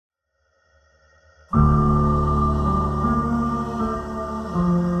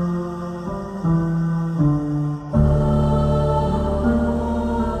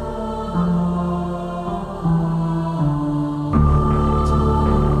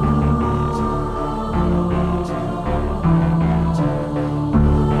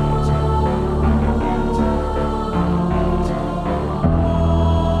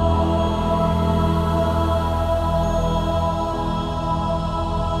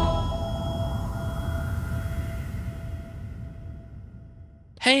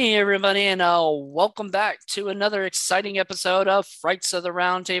Hey everybody, and welcome back to another exciting episode of Frights of the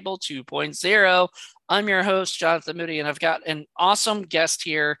Roundtable 2.0. I'm your host, Jonathan Moody, and I've got an awesome guest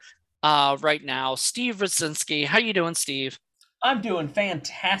here right now, Steve Rudzinski. How you doing, Steve? I'm doing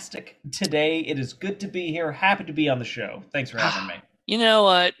fantastic today. It is good to be here. Happy to be on the show. Thanks for having me. You know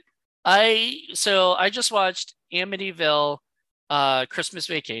what? I just watched Amityville Christmas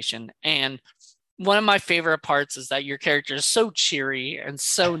Vacation, and one of my favorite parts is that your character is so cheery and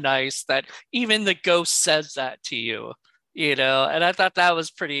so nice that even the ghost says that to you, and I thought that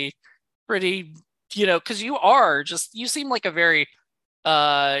was pretty, because you seem like a very,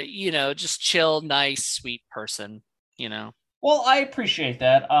 just chill, nice, sweet person, you know. Well, I appreciate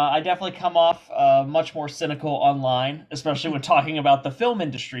that. I definitely come off much more cynical online, especially when talking about the film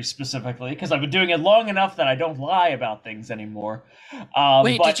industry specifically, because I've been doing it long enough that I don't lie about things anymore.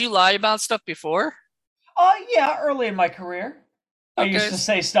 Wait, did But you lie about stuff before? yeah, early in my career, I used Okay. to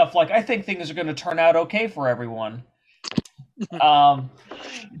say stuff like, "I think things are going to turn out okay for everyone." Um,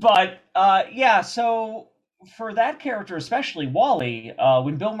 but yeah, so for that character, especially Wally,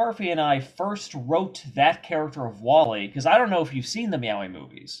 when Bill Murphy and I first wrote that character of Wally, because I don't know if you've seen the Meowie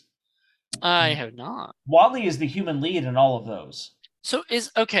movies. I have not. Wally is the human lead in all of those. So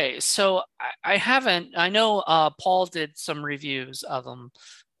I haven't. I know Paul did some reviews of them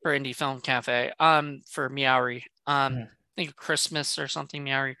for Indie Film Cafe. For Meowry. Mhm. I think Christmas or something,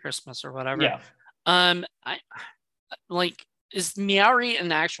 Meowry Christmas or whatever. Yeah, I like is Meowry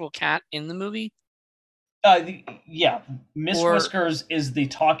an actual cat in the movie? yeah. Miss Or Whiskers is the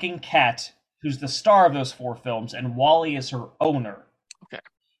talking cat who's the star of those four films, and Wally is her owner. okay.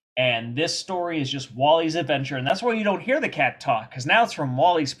 And this story is just Wally's adventure, and that's why you don't hear the cat talk, because now it's from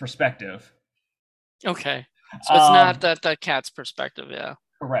Wally's perspective. Okay. So it's not Um, that the cat's perspective, yeah.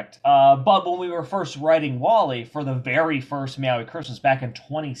 Correct. But when we were first writing Wally for the very first Meowie Christmas back in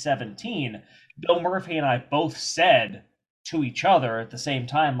 2017, Bill Murphy and I both said to each other at the same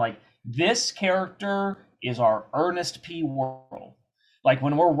time, like, this character is our Ernest P. Worrell. Like,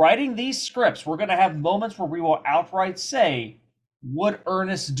 when we're writing these scripts, we're going to have moments where we will outright say, would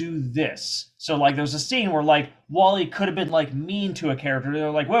Ernest do this? So, like, there's a scene where, like, Wally could have been, like, mean to a character.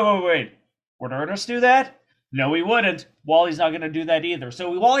 They're like, wait. Would Ernest do that? No, he wouldn't. Wally's not going to do that either.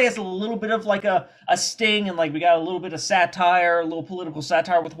 So Wally has a little bit of like a sting, and like we got a little bit of satire, a little political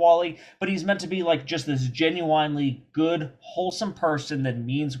satire with Wally, but he's meant to be like just this genuinely good, wholesome person that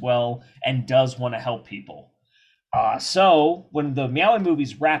means well and does want to help people. So when the Meowie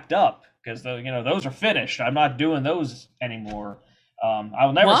movies wrapped up, because those are finished, I'm not doing those anymore.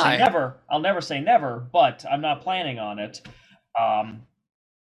 I'll never say Why? never. I'll never say never, but I'm not planning on it. Um,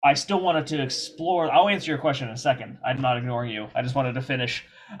 I still wanted to explore. I'll answer your question in a second. I'm not ignoring you. I just wanted to finish.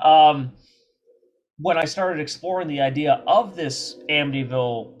 Um, when I started exploring the idea of this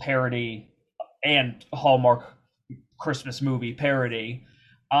Amityville parody and Hallmark Christmas movie parody,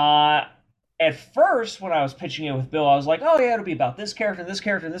 uh, at first when I was pitching it with Bill, I was like, "Oh yeah, it'll be about this character, this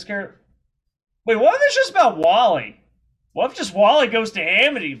character, and this character." Wait, what if it's just about Wally? What if just Wally goes to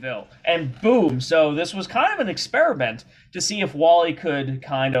Amityville? And boom. So this was kind of an experiment to see if Wally could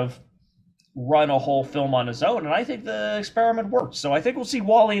kind of run a whole film on his own, and I think the experiment worked. So I think we'll see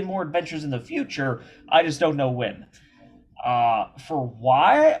Wally in more adventures in the future. I just don't know when. For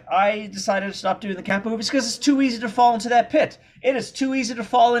why I decided to stop doing the cat movies, because it's too easy to fall into that pit. It is too easy to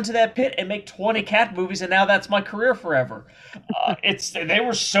fall into that pit and make 20 cat movies, and now that's my career forever. They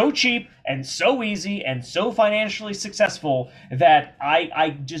were so cheap and so easy and so financially successful that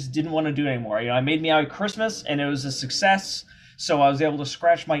I just didn't want to do it anymore. I made Meow Christmas, and it was a success. So I was able to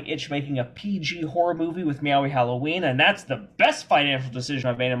scratch my itch making a PG horror movie with Meowie Halloween, and that's the best financial decision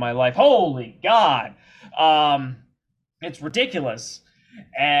I've made in my life. Holy God! Um, it's ridiculous.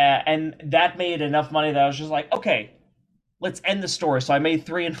 And that made enough money that I was just like, okay, let's end the story. So I made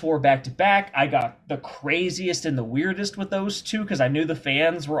three and four back to back. I got the craziest and the weirdest with those two because I knew the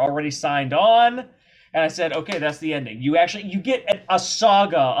fans were already signed on. And I said, okay, that's the ending. You get a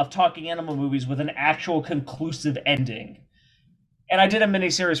saga of talking animal movies with an actual conclusive ending. And I did a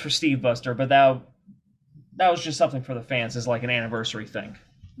miniseries for Steve Buster, but that was just something for the fans as like an anniversary thing.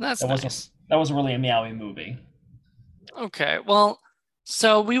 That's That wasn't nice. that wasn't really a Meowie movie. Okay. Well,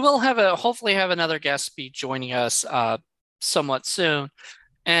 so we will hopefully have another guest be joining us somewhat soon.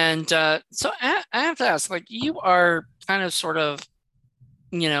 And I have to ask, like, you are kind of sort of,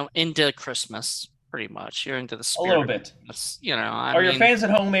 into Christmas pretty much. You're into the A little spirit of bit. Christmas. I Are your mean, fans at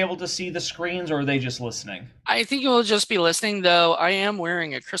home able to see the screens, or are they just listening? I think you'll just be listening, though. I am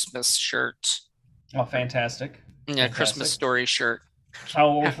wearing a Christmas shirt, Oh, fantastic. yeah, Christmas Fantastic. story shirt.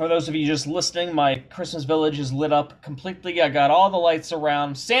 So, for those of you just listening, my Christmas village is lit up completely. I got all the lights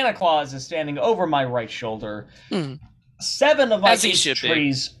around. Santa Claus is standing over my right shoulder. Hmm. 7 of my As he 8 should be.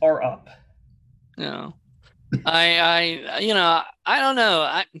 trees are up. You know, I don't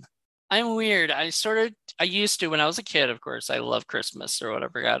know. I'm weird. I used to when I was a kid, of course. I love Christmas or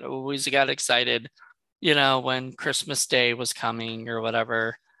whatever. Always got excited, when Christmas Day was coming or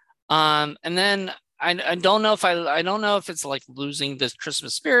whatever. And then I don't know if I don't know if it's like losing the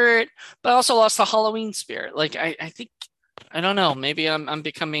Christmas spirit, but I also lost the Halloween spirit. Like I think I don't know. Maybe I'm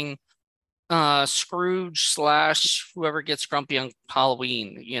becoming Scrooge slash whoever gets grumpy on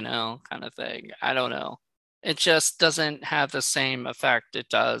Halloween, kind of thing. I don't know. It just doesn't have the same effect it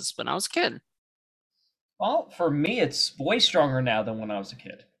does when I was a kid. Well, for me, it's way stronger now than when I was a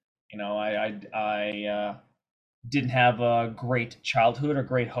kid. I didn't have a great childhood or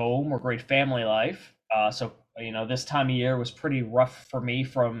great home or great family life. So, this time of year was pretty rough for me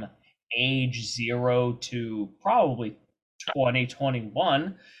from age 0 to probably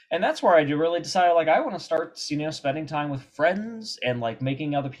 2021. And that's where I really decided, like, I want to start, spending time with friends and, like,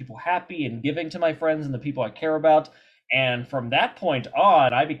 making other people happy and giving to my friends and the people I care about. And from that point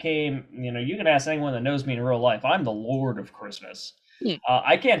on, I became, you can ask anyone that knows me in real life, I'm the Lord of Christmas. Hmm.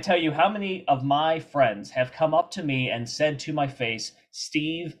 I can't tell you how many of my friends have come up to me and said to my face,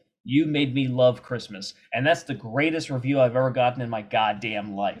 Steve, you made me love Christmas. And that's the greatest review I've ever gotten in my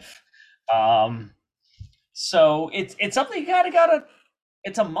goddamn life. Um, so it's something you gotta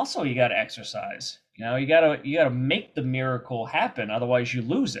it's a muscle you gotta exercise. You gotta make the miracle happen, otherwise you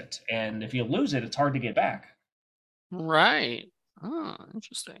lose it. And if you lose it, it's hard to get back. Right. Oh,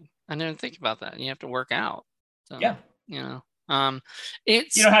 interesting. I didn't think about that. You have to work out. So, Yeah. you know, um, You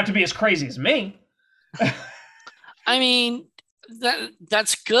it's, don't have to be as crazy as me. I mean,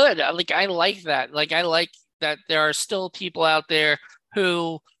 that's good. Like, I like that. Like, I like that there are still people out there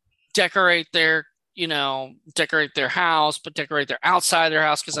who decorate decorate their house, but decorate their outside of their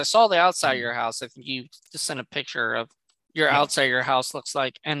house. Because I saw the outside of your house. I think you just sent a picture of your Yeah. outside of your house looks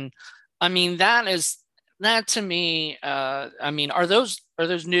like. And I mean, that to me, I mean, are those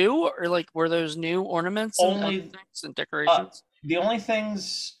new or like were those new ornaments and Only things and Uh, decorations? the only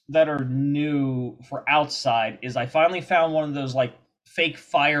things that are new for outside is I finally found one of those like fake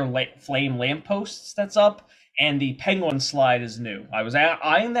flame lampposts that's up, and the penguin slide is new. I was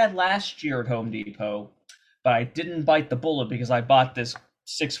eyeing that last year at Home Depot, but I didn't bite the bullet because I bought this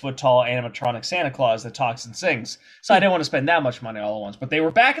 6 foot tall animatronic Santa Claus that talks and sings. So I Hmm. didn't want to spend that much money all at once. But they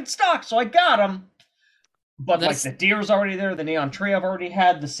were back in stock, so I got them. But like That's the deer's already there, the neon tree I've already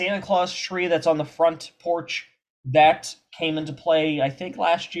had, the Santa Claus tree that's on the front porch that came into play I think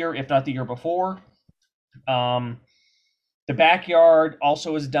last year, if not the year before. Um, the backyard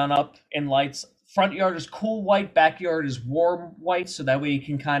also is done up in lights. Front yard is cool white, backyard is warm white, so that way you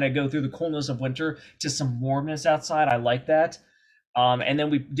can kind of go through the coolness of winter to some warmness outside. I like that. And then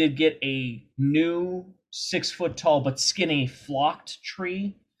we did get a new 6 foot tall but skinny flocked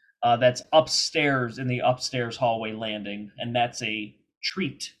tree that's upstairs in the upstairs hallway landing, and that's a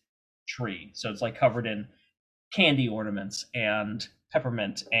treat tree. So it's like covered in candy ornaments and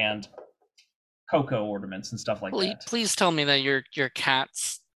peppermint and cocoa ornaments and stuff like please, that. please tell me that your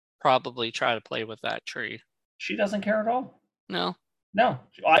cats probably try to play with that tree. She doesn't care at all. No? No,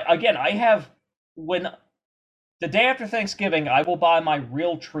 I have when the day after Thanksgiving, I will buy my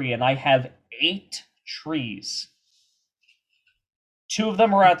real tree, and I have 8 trees. 2 of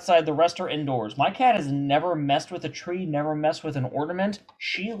them are outside, the rest are indoors. My cat has never messed with a tree, never messed with an ornament.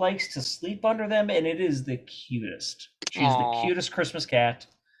 She likes to sleep under them, and it is the cutest. She's the Oh, cutest Christmas cat.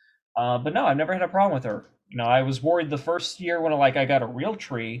 But no, I've never had a problem with her. I was worried the first year when I got a real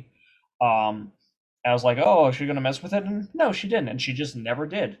tree. Um, I was like, oh, is she gonna mess with it? And no, she didn't, and she just never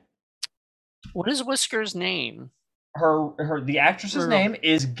did. what is Whisker's name? The actress's Or name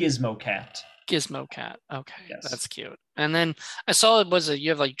is Gizmo Cat. Gizmo Cat. Okay, Yes, that's cute. And then I saw you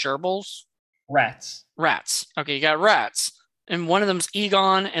have like gerbils? rats. Rats. Okay, you got rats. And one of them's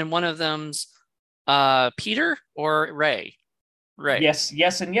Egon and one of them's Peter or Ray. Ray. Yes,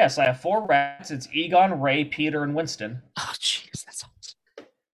 yes, and yes. I have 4 rats. It's Egon, Ray, Peter, and Winston. Oh jeez, that's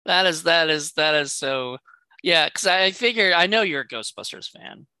awesome. That is so yeah, because I figured I know you're a Ghostbusters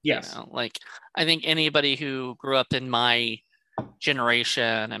fan. Yes. Like I think anybody who grew up in my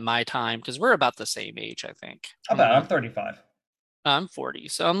generation and my time, because we're about the same age, I think. About I'm 35. I'm 40,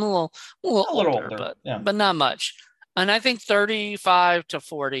 so I'm a little A little older, older. but Yeah. but not much. And I think 35 to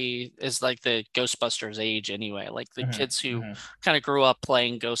 40 is like the Ghostbusters age anyway. Like the Hmm. kids who Hmm. kind of grew up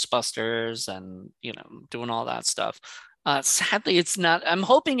playing Ghostbusters and doing all that stuff. Sadly, it's not. I'm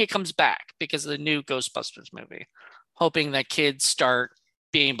hoping it comes back because of the new Ghostbusters movie. hoping that kids start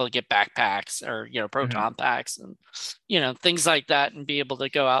being able to get backpacks or Mhm. proton packs and things like that, and be able to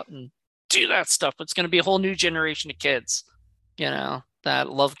go out and do that stuff. It's going to be a whole new generation of kids, that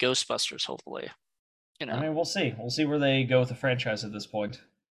love Ghostbusters. Hopefully, you I know. mean, we'll see. We'll see where they go with the franchise at this point.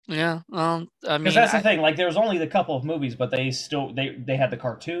 Yeah. Well, I Because mean, that's the thing. Like, there was only the couple of movies, but they still they had the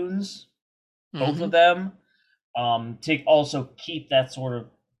cartoons, both of mhm. them, to also keep that sort of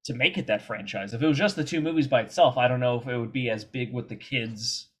to make it that franchise. If it was just the two movies by itself, I don't know if it would be as big with the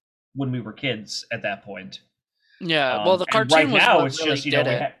kids when we were kids at that point. Yeah. Well, the And right cartoon was now, what it's really just did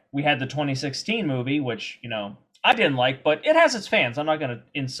it. we had the 2016 movie, which I didn't like, but it has its fans. I'm not going to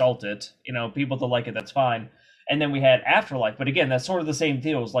insult it. People that like it, that's fine. And then we had Afterlife, but again, that's sort of the same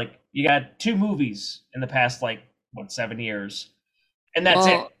deal. It was like you got two movies in the past, like, what, 7 years, and that's it.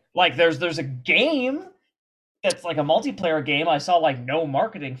 Well, Like, there's a game that's like a multiplayer game. I saw like no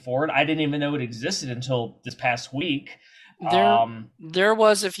marketing for it. I didn't even know it existed until this past week. there Um, there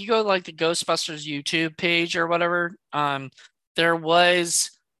was, if you go to, like, the Ghostbusters YouTube page or whatever, there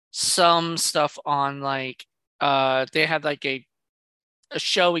was some stuff on, like, they had like a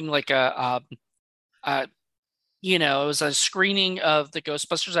showing, like uh it was a screening of the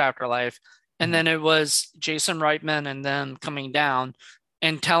Ghostbusters Afterlife, and mhm. then it was Jason Reitman and them coming down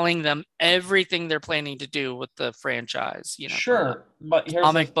and telling them everything they're planning to do with the franchise, from the Sure, but here's the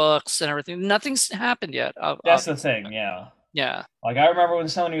comic books and everything. Nothing's happened yet, that's the obviously, thing, but yeah. yeah. Like, I remember when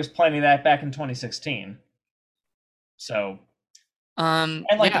Sony was planning that back in 2016. So, and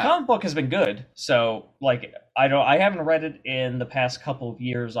like the Yeah. comic book has been good. So, like, I haven't read it in the past couple of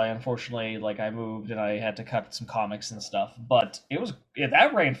years. I unfortunately, like, I moved and I had to cut some comics and stuff. But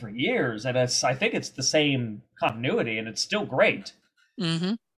that ran for years, and I think it's the same continuity, and it's still great.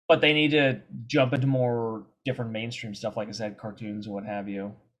 Mm-hmm. But they need to jump into more different mainstream stuff, like I said, cartoons or what have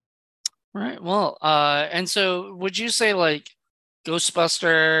you. Right. Well, and so would you say, like,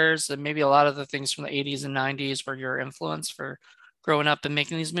 Ghostbusters and maybe a lot of the things from the 80s and 90s were your influence for growing up and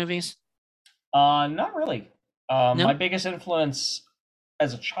making these movies? Not really. My No? biggest influence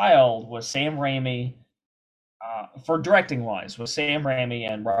as a child was Sam Raimi. For directing wise, was Sam Raimi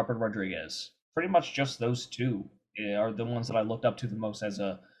and Robert Rodriguez. Pretty much just those two are the ones that I looked up to the most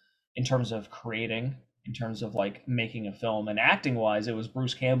in terms of creating, in terms of like making a film, and acting wise, it was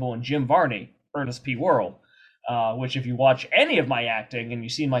Bruce Campbell and Jim Varney, Ernest P. Worrell. Which, if you watch any of my acting and you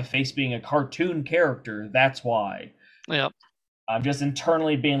see my face being a cartoon character, that's why. Yep. I'm just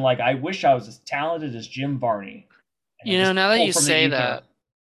internally being like, I wish I was as talented as Jim Varney, and I just Now that pull you from the say ether. that,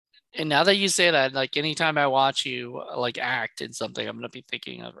 and now that you say that, like, anytime I watch you, like, act in something, I'm gonna be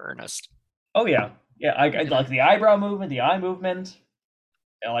thinking of Ernest. Oh yeah, yeah. I You know? like the eyebrow movement, the eye movement.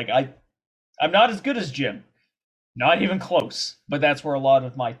 Like, I'm not as good as Jim, not even close. But that's where a lot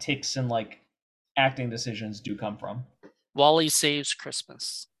of my ticks and like acting decisions do come from. Wally Saves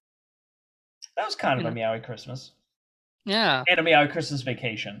Christmas. That was kind You of a know? Meowy Christmas Yeah. and a Meowy Christmas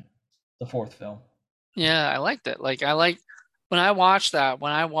Vacation, the fourth film. Yeah, I liked it. Like, I like when I watched that,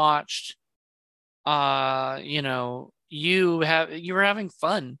 when I watched you were having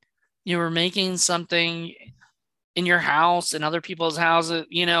fun. You were making something in your house and other people's houses,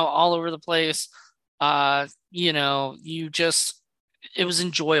 all over the place. You just it was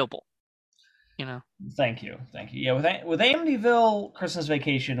enjoyable, you know. Thank you, thank you. Yeah, with Amityville Christmas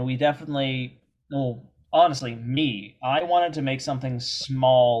Vacation, we definitely, well, honestly, I wanted to make something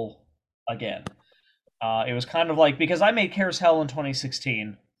small again. It was kind of like, because I made Carousel in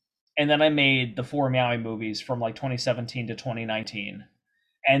 2016, and then I made the four Meowie movies from like 2017 to 2019,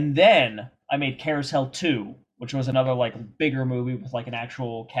 and then I made Carousel 2, which was another like bigger movie with like an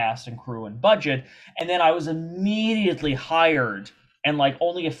actual cast and crew and budget, and then I was immediately hired. And like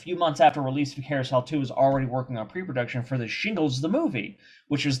only a few months after release of Carousel 2 was already working on pre-production for the Shingles the movie,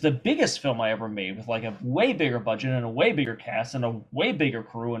 which was the biggest film I ever made, with like a way bigger budget and a way bigger cast and a way bigger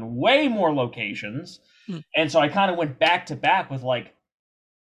crew and way more locations. Mm. And so I kind of went back to back with like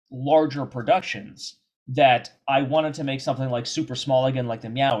larger productions, that I wanted to make something like super small again, like the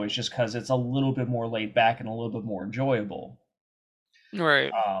Meow is, just because it's a little bit more laid back and a little bit more enjoyable.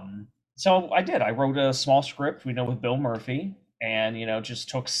 Right. So I did. I wrote a small script, with Bill Murphy, and just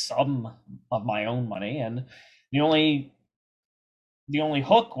took some of my own money, and the only the only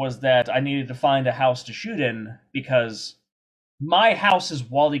hook was that I needed to find a house to shoot in, because my house is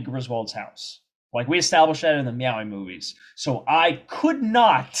Wally Griswold's house. Like, we established that in the Meowie movies. So I could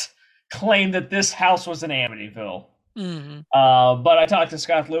not claim that this house was in Amityville. Hmm. But I talked to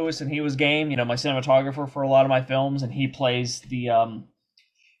Scott Lewis, and he was game. My cinematographer for a lot of my films, and he plays the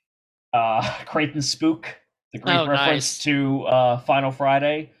Creighton Spook, the Greek Oh, reference nice. to Final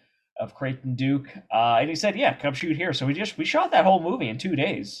Friday. of Creighton Duke, and he said, "Yeah, come shoot here." So we shot that whole movie in 2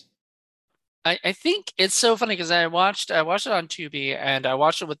 days. I think it's so funny because I watched it on Tubi and I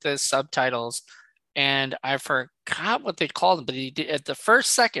watched it with the subtitles and I forgot what they called him, but he did at the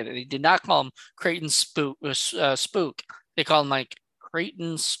first second he did not call him Creighton Spook. They called him like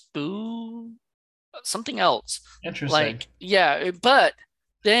Creighton Spook something else. Interesting. Like yeah, but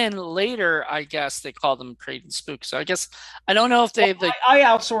then later I guess they called him Creighton Spook. So I guess I don't know if Well, they like I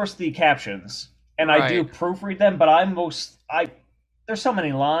outsource the captions, and I do right. proofread them, but I'm most I there's so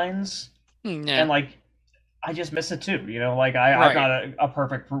many lines, Yeah, and like I just miss it too. Like I'm right. not a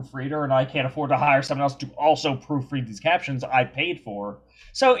perfect proofreader, and I can't afford to hire someone else to also proofread these captions I paid for.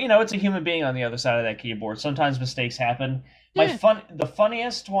 So it's a human being on the other side of that keyboard. Sometimes mistakes happen. Yeah. The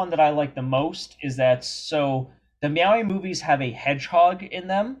funniest one that I like the most is that the Meowie movies have a hedgehog in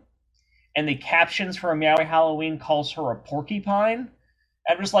them, and the captions for a Meowie Halloween calls her a porcupine.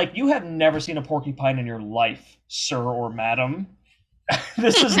 And just like, you have never seen a porcupine in your life, sir or madam.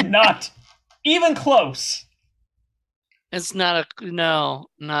 This is not even close. It's not no,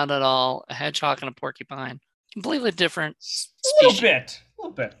 not at all. A hedgehog and a porcupine. Completely different A little species. bit. A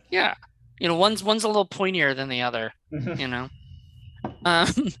little bit. Yeah. One's a little pointier than the other, you know. Um,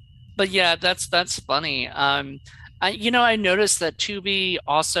 but yeah, that's funny. I noticed that Tubi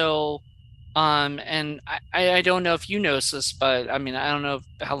also, and I don't know if you noticed this, but I mean, I don't know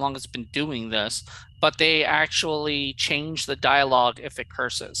how long it's been doing this, but they actually change the dialogue if it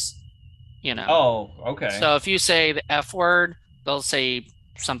curses, you know. Oh, okay. So if you say the F word, they'll say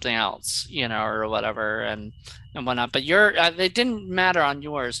something else, or whatever and whatnot. But it didn't matter on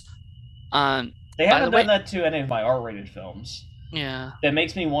yours. Um, They by the haven't done way, that to any of my R-rated films. yeah, That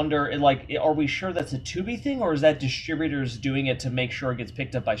makes me wonder, like, are we sure that's a Tubi thing, or is that distributors doing it to make sure it gets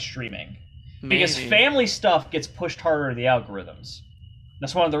picked up by streaming? Because maybe. family stuff gets pushed harder to the algorithms.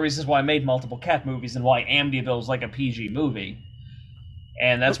 That's one of the reasons why I made multiple cat movies and why Amityville is like a PG movie.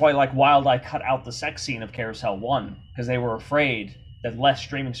 And that's why, like, Wild Eye cut out the sex scene of Carousel 1, because they were afraid that less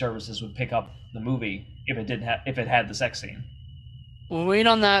streaming services would pick up the movie if it had the sex scene. We'll wait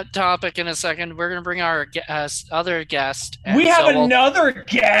on that topic in a second. We're gonna bring our other guest, We and have so we'll another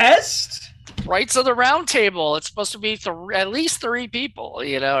guest. rights of the round table. It's supposed to be at least three people,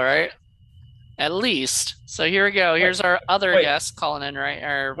 right? At least. So here we go. Wait, Here's our other wait, guest calling in wait.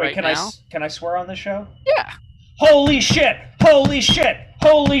 right now. Can I swear on this show? Yeah. Holy shit! Holy shit!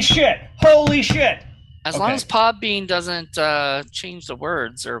 Holy shit! Holy shit! As long as Okay. Podbean doesn't change the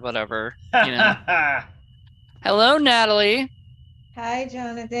words or whatever. Hello, Natalie. Hi,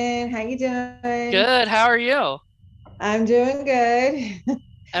 Jonathan. How you doing? Good. How are you? I'm doing good. How's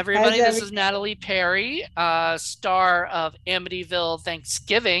Everybody, this is everything? Natalie Perry, star of Amityville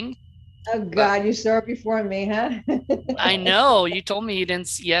Thanksgiving. Oh Uh, God, you saw it before me, huh? I know you told me you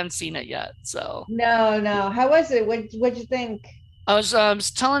hadn't seen it yet, so No, no. How was it? What'd you think? I was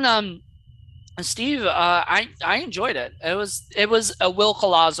telling Steve, I enjoyed it. It was a Will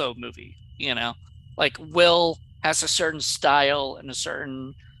Colazzo movie, like Will has a certain style and a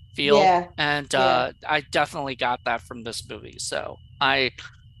certain feel, Yeah, and yeah. I definitely got that from this movie. So I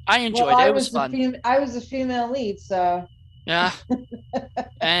Well, enjoyed it. It was fun. I was the female lead, so Yeah,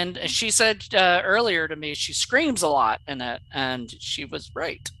 and she said earlier to me she screams a lot in it, and she was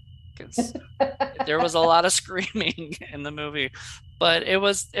right because there was a lot of screaming in the movie, but it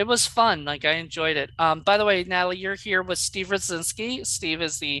was fun. Like I enjoyed it. By the way, Natalie, you're here with Steve Radzinski. Steve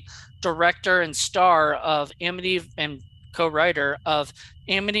is the director and star of Amity and co-writer of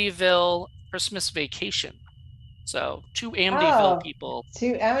Amityville Christmas Vacation. So two Amityville oh, people.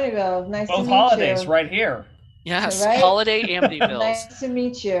 to Amityville. Nice to Both meet holidays you. right here. Yes, Right? holiday Amityvilles. Nice to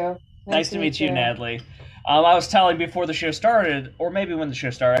meet you. Nice Nice to to meet meet you, you. Natalie. I was telling before the show started, or maybe when the show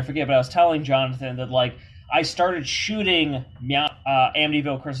started, I forget, but I was telling Jonathan that, like, I started shooting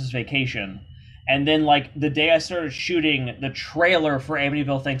Amityville Christmas Vacation, and then, like, the day I started shooting, the trailer for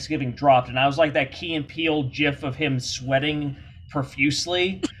Amityville Thanksgiving dropped, and I was like that Key and Peele gif of him sweating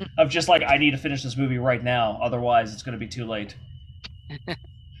profusely, of just like, I need to finish this movie right now, otherwise it's going to be too late.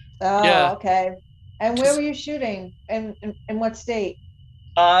 Oh, Yeah, okay. And where because were you shooting? In what state?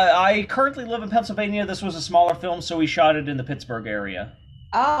 I currently live in Pennsylvania. This was a smaller film, so we shot it in the Pittsburgh area.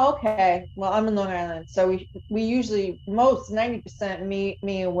 Oh, okay. Well, I'm in Long Island, so we usually most 90% me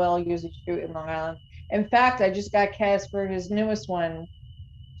and Will usually shoot in Long Island. In fact, I just got cast for his newest one,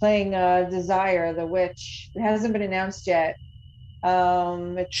 playing Desire, the witch. It hasn't been announced yet.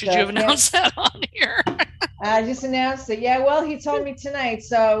 It's should you have announced that on here? I just announced it. Yeah, well, he told me tonight,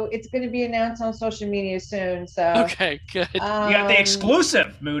 so it's going to be announced on social media soon. So, Okay, good. You got the um,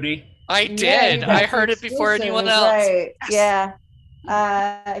 exclusive, Moody. I yeah, did. you I got the heard it before exclusive, anyone is else. right. Yes. Yeah.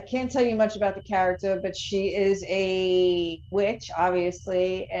 I can't tell you much about the character, but she is a witch,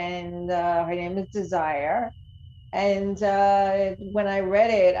 obviously, and her name is Desire. And when I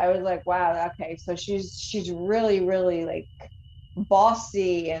read it, I was like, wow, okay, so she's really, really like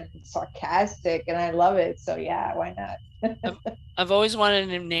bossy and sarcastic, and I love it. So yeah, why not? I've always wanted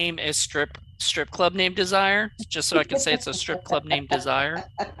to name a strip club named Desire, just so I can say it's a strip club named Desire.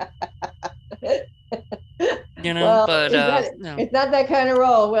 Well, But no, it's not that kind of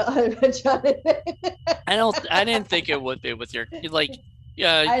role. Well, Jonathan. I didn't think it would be with your like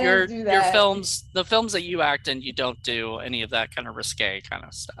I don't do your that. films, the films that you act in, you don't do any of that kind of risque kind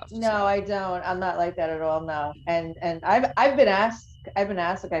of stuff. No, So. I don't. I'm not like that at all. No. And I've been asked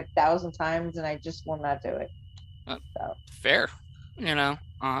like 1,000 times, and I just will not do it. So Fair,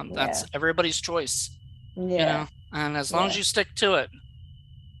 that's everybody's choice. yeah, And as long as you stick to it.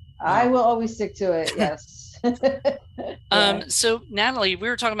 I will always stick to it. Yes. So Natalie, we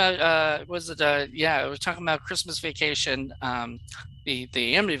were talking about we were talking about Christmas Vacation, the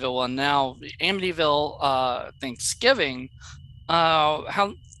Amityville one. Now Amityville Thanksgiving.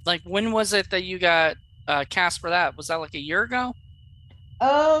 How when was it that you got cast for that? Was that like a year ago?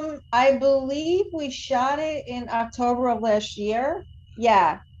 I believe we shot it in October of last year.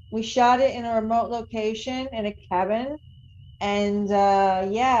 Yeah, we shot it in a remote location in a cabin, and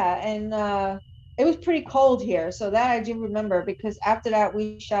it was pretty cold here, so that I do remember, because after that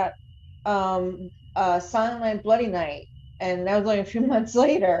we shot Silent Night Bloody Night, and that was only a few months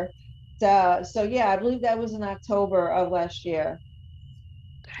later. So yeah, I believe that was in October of last year.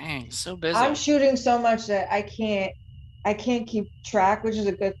 Dang, so busy. I'm shooting so much that I can't keep track, which is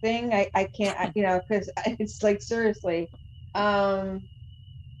a good thing. I can't, because it's like, seriously. And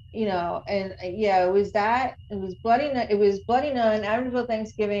yeah, it was that. It was Bloody Nun, Amityville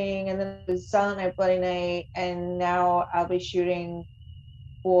Thanksgiving, and then it was Silent Night Bloody Night, and now I'll be shooting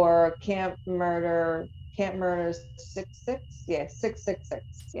for Camp Murder 666. Yeah,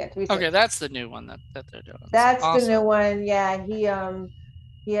 666. Yeah, 366. Okay, that's the new one that they're doing. That's awesome. The new one. Yeah,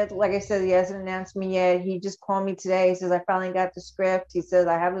 he had, like I said, he hasn't announced me yet. He just called me today. He says, I finally got the script. He says,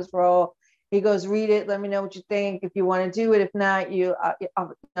 I have this role. He goes, read it. Let me know what you think. If you want to do it, if not, you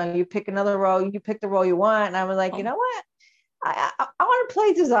pick another role. You pick the role you want. And I was like, you know what? I want to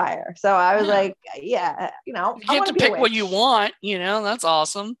play Desire. So I was like, yeah, you get to pick what you want. That's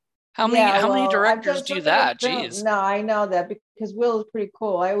awesome. How many directors do that? Jeez. No, I know that, because Will is pretty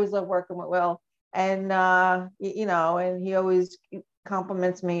cool. I always love working with Will, and and he always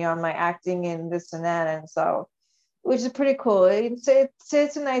compliments me on my acting and this and that, and so, which is pretty cool. It's a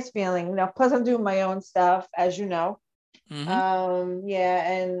nice feeling. Plus I'm doing my own stuff, as you know. Mm-hmm.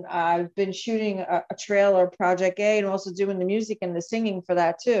 And I've been shooting a trailer, Project A, and also doing the music and the singing for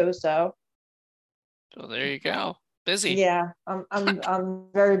that too. So there you go. Busy. Yeah, I'm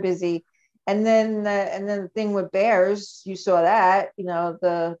very busy. And then the thing with Bears, you saw that,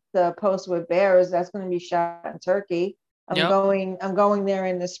 the post with Bears, that's going to be shot in Turkey. I'm going there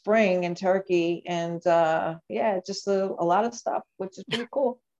in the spring in Turkey, and just a lot of stuff, which is pretty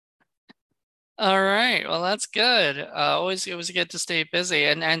cool. All right, well, that's good. Always good to stay busy,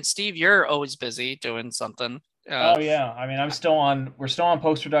 and Steve, you're always busy doing something. Oh yeah, I mean, we're still on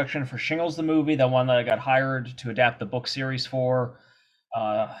post-production for Shingles the movie, the one that I got hired to adapt the book series for.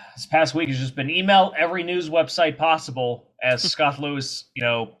 This past week has just been email every news website possible as Scott Lewis,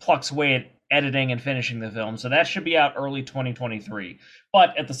 plucks away at editing and finishing the film. So that should be out early 2023.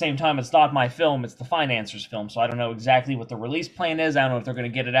 But at the same time, it's not my film, it's the financier's film. So I don't know exactly what the release plan is. I don't know if they're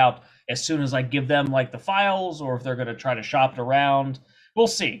going to get it out as soon as I give them the files, or if they're going to try to shop it around. We'll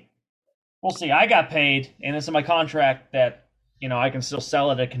see. I got paid, and it's in my contract that, I can still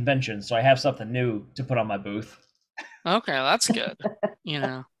sell it at conventions. So I have something new to put on my booth. Okay, that's good.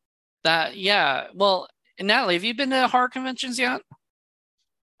 Well, Natalie, have you been to horror conventions yet?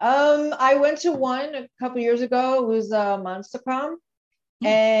 I went to one a couple years ago. It was MonsterCon,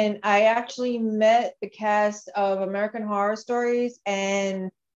 and I actually met the cast of American Horror Stories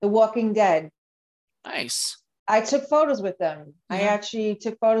and The Walking Dead. Nice. I took photos with them. Yeah. I actually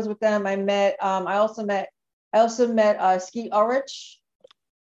took photos with them. I also met Skeet Ulrich.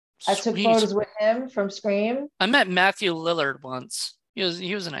 I took photos with him from Scream. I met Matthew Lillard once. He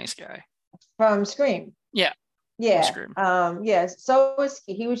was a nice guy. From Scream. Yeah. Yeah. Yes. So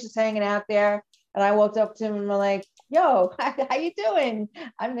he was just hanging out there, and I walked up to him and I'm like, "Yo, how you doing?"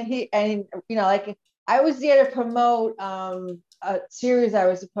 I was there to promote a series I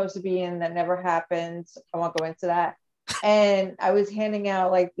was supposed to be in that never happened. I won't go into that. And I was handing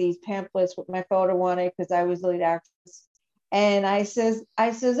out these pamphlets with my photo on it because I was the lead actress. And I says,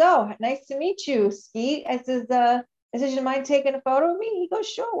 "Oh, nice to meet you, Skeet." I says, I said, you mind taking a photo of me? He goes,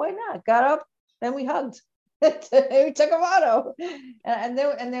 sure, why not? Got up, then we hugged. We took a photo, and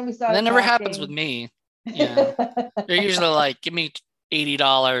then we started. That never talking. happens with me. Yeah, they're usually like, give me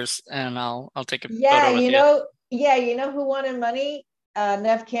 $80 and I'll take a photo with you. You know who wanted money?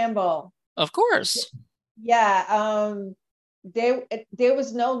 Nev Campbell. Of course. Yeah, there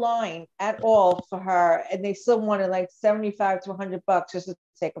was no line at all for her, and they still wanted like $75 to $100 just to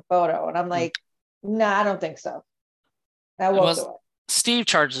take a photo, and I'm like, nah, I don't think so. I won't do it. Steve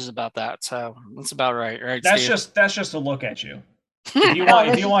charges about that, so that's about right? That's Steve? that's just to look at you.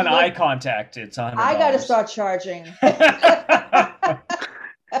 If you want eye contact, it's $100. I got to start charging.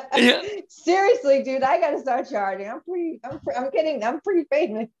 Seriously, dude, I got to start charging. I'm pretty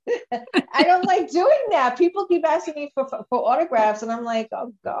famous. I don't like doing that. People keep asking me for autographs, and I'm like,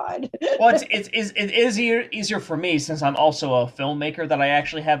 oh God. Well, it is easier for me since I'm also a filmmaker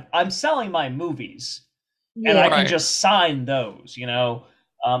that I'm selling my movies, and I can just sign those.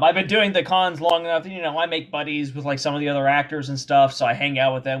 I've been doing the cons long enough. I make buddies with like some of the other actors and stuff, so I hang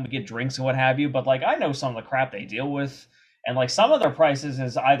out with them. We get drinks and what have you. But like, I know some of the crap they deal with. And like some of their prices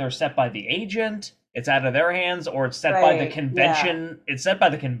is either set by the agent, it's out of their hands, or it's set by the convention. Yeah. It's set by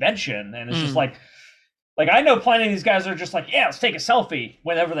the convention, and it's just like I know plenty of these guys are just like, yeah, let's take a selfie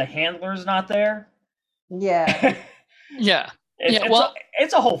whenever the handler's not there. Yeah, yeah.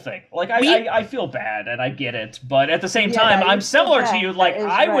 It's a whole thing. Like I feel bad and I get it, but at the same time, I'm similar to you. Like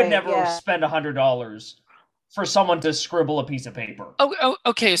I would never spend $100 for someone to scribble a piece of paper. Oh,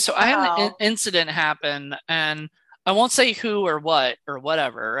 okay. So I had an incident happen, and I won't say who or what or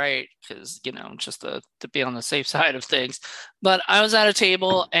whatever, right? Because, just to be on the safe side of things. But I was at a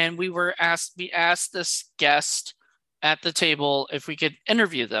table, and we asked this guest at the table if we could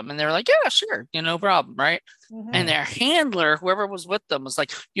interview them. And they were like, yeah, sure. No problem, right? Mm-hmm. And their handler, whoever was with them, was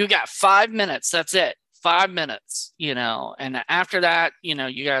like, you got 5 minutes. That's it. 5 minutes, And after that,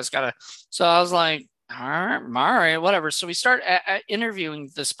 you guys got to. So I was like, all right, whatever. So we start interviewing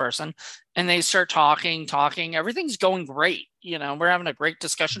this person, and they start talking. Everything's going great. We're having a great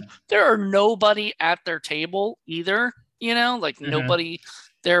discussion. There are nobody at their table either, nobody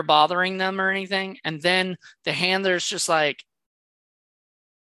there bothering them or anything. And then the handler's just like,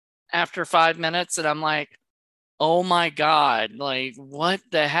 after 5 minutes, and I'm like, oh my God, like, what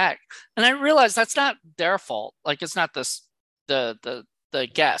the heck? And I realized that's not their fault. Like, it's not the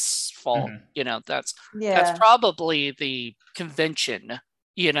guest's fault, that's probably the convention,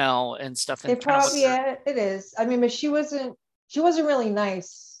 and stuff. It probably it is. I mean, but she wasn't really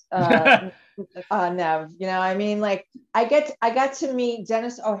nice, Nev. I mean, like I got to meet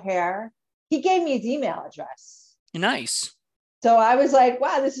Dennis O'Hare. He gave me his email address. Nice. So I was like,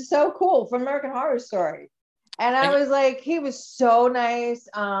 wow, this is so cool, from American Horror Story. And I was like, he was so nice.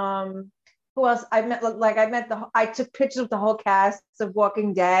 Who else I met? I took pictures of the whole cast of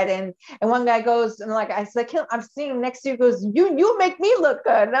Walking Dead, and one guy goes, and like I said, I'm seeing him next to you. Goes, you make me look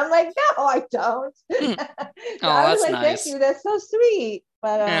good, and I'm like, no, I don't. So I was like, nice. Thank you, that's so sweet.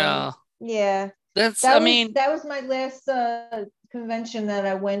 But that was my last convention that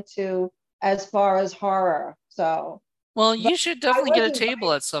I went to as far as horror. So you should definitely get a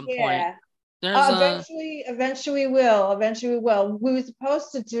table at some point. Eventually we will. We were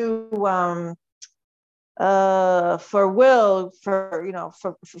supposed to do for Will, for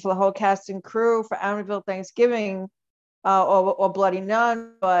the whole cast and crew for Amityville Thanksgiving, or Bloody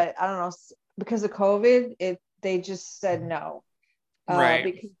Nun, but I don't know, because of COVID, they just said no. Right.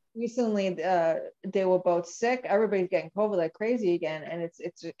 Because recently they were both sick. Everybody's getting COVID like crazy again, and it's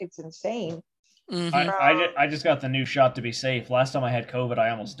insane. Mm-hmm. I just got the new shot to be safe. Last time I had COVID,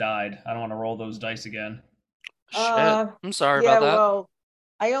 I almost died. I don't want to roll those dice again. Shit. I'm sorry about that. Well,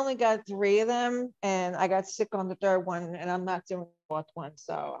 I only got 3 of them, and I got sick on the 3rd one, and I'm not doing the 4th one,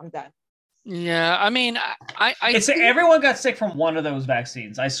 so I'm done. Yeah, I mean, everyone got sick from one of those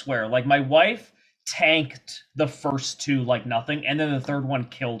vaccines. I swear. Like, my wife tanked the first 2 like nothing, and then the 3rd one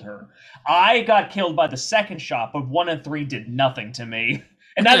killed her. I got killed by the 2nd shot, but 1 and 3 did nothing to me.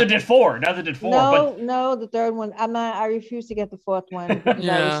 And neither did 4. No, the 3rd one. I refuse to get the 4th one.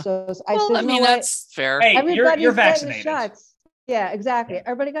 Yeah. That's fair. Hey, you're vaccinated. The shots. Yeah, exactly.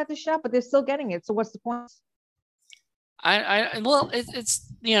 Everybody got the shot, but they're still getting it. So what's the point? It's I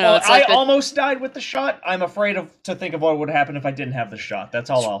almost died with the shot. I'm afraid to think of what would happen if I didn't have the shot. That's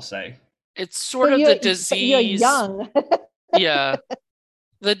all I'll say. It's sort of the disease. You're young. Yeah,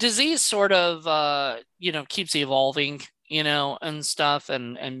 the disease sort of keeps evolving. And stuff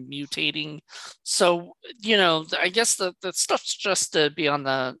and mutating. So, I guess the stuff's just to be on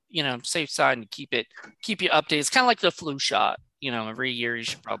the, safe side and keep you updated. It's kind of like the flu shot, every year you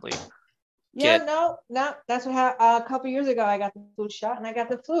should probably Yeah, get? no. That's what happened. A couple years ago, I got the flu shot, and I got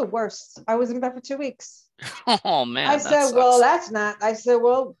the flu. Worse, I was in bed for 2 weeks. Oh I man, that said, well, sucks. that's not. I said,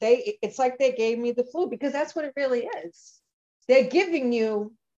 well, it's like they gave me the flu because that's what it really is. They're giving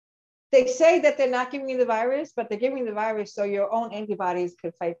you, they say that they're not giving you the virus, but they're giving you the virus so your own antibodies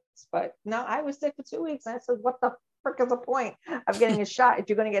could fight this. But no, I was sick for 2 weeks. And I said, what the frick is the point of getting a shot if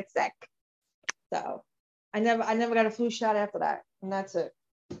you're going to get sick? So I never got a flu shot after that. And that's it.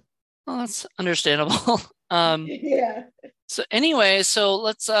 Well, that's understandable. Yeah. So anyway, so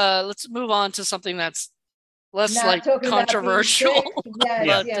let's move on to something that's less Not like talking about being controversial sick. Yes, Yeah.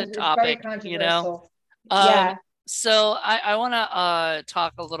 about yes. the It's very topic, you know. controversial. Um, Yeah. so I want to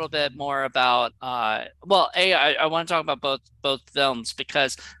talk a little bit more about well, I want to talk about both films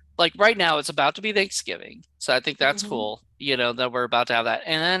because like right now it's about to be Thanksgiving. So I think that's Mhm. cool, you know, that we're about to have that.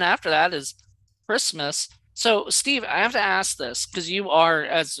 And then after that is Christmas. So Steve, I have to ask this because you are,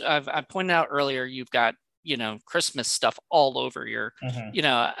 as I pointed out earlier, you've got, you know, Christmas stuff all over your, Hmm. you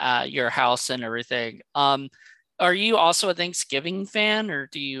know, your house and everything. Are you also a Thanksgiving fan, or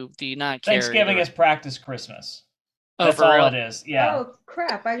do you not care Thanksgiving either? is practice Christmas. Oh, That's for all real? it is. Yeah. Oh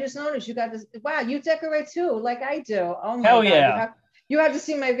crap! I just noticed you got this. Wow, you decorate too, like I do. Oh my Hell God, yeah. you have to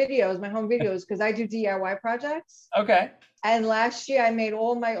see my videos, my home videos, because I do DIY projects. Okay. And last year I made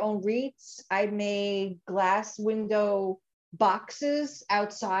all my own wreaths. I made glass window boxes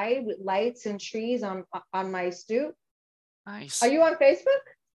outside with lights and trees on my stoop. Are Nice. you on Facebook?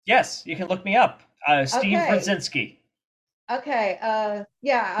 Yes, you can look me up. Steve Okay. Brzezinski. Okay.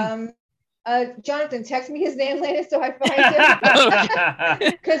 Yeah. Jonathan, text me his name later so I find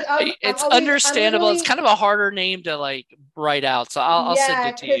him. Because I'm It's always I'm understandable. It's literally kind of a harder name to like write out, so I'll send yeah,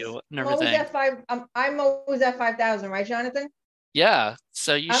 it to because you and I'm always everything. at five. I'm always at 5,000, right, Jonathan? Yeah,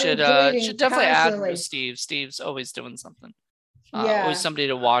 so you I'm should deleting definitely add constantly. Steve. Steve's always doing something. Always Yeah. somebody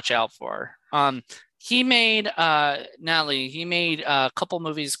to watch out for. He made Natalie. He made a couple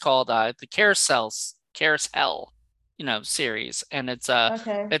movies called the Carousel, you know, series, and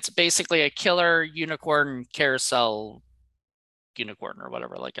Okay. it's basically a killer unicorn carousel unicorn or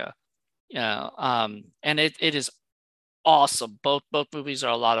whatever, like a you know, and it is awesome. Both movies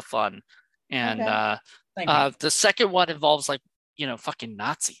are a lot of fun, and Okay. Thank you. the second one involves like you know fucking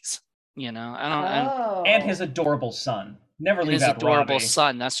Nazis. You know, I don't And his Oh. adorable son. Never and leave his out adorable Robbie.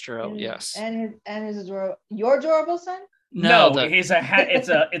 son. That's true. And Yes. his adorable your adorable son? No, No, the it's a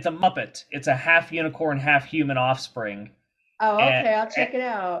Muppet. It's a half unicorn, half human offspring. Oh, And okay. I'll check it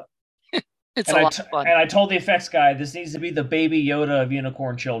out. it's a lot of fun. and I told the effects guy this needs to be the baby Yoda of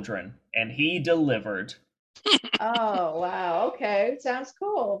unicorn children, and he delivered. Oh, wow. Okay. Sounds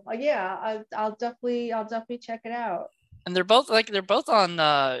cool. Yeah, I'll definitely check it out. And they're both on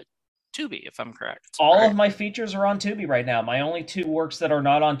Tubi, if I'm correct. All of Right. my features are on Tubi right now. My only two works that are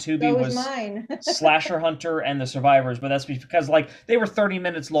not on Tubi So is was mine. Slasher Hunter and The Survivors, but that's because like they were 30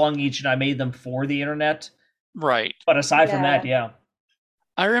 minutes long each and I made them for the internet. Right. But aside from that, Yeah. yeah.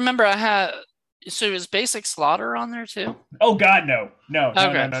 I remember I had so it was Basic Slaughter on there too. Oh god, no. No, no, no,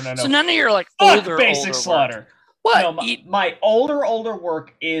 Okay. no, no, So no. none of your like Fuck Basic older work. Slaughter. What? No, my older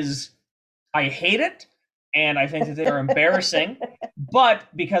work is I hate it and I think that they are embarrassing. But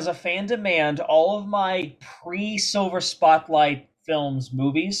because of fan demand, all of my pre-Silver Spotlight films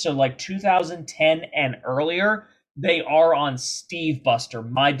movies, so like 2010 and earlier, they are on Steve Buster,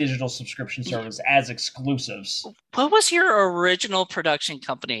 my digital subscription service, as exclusives. What was your original production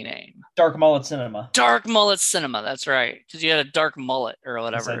company name? Dark Mullet Cinema. Dark Mullet Cinema. That's right, because you had a dark mullet or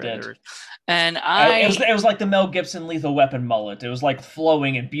Yes, I whatever. did. And It was like the Mel Gibson Lethal Weapon mullet. It was like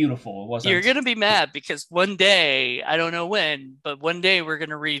flowing and beautiful. It you're wasn't. gonna be mad because one day, I don't know when, but one day we're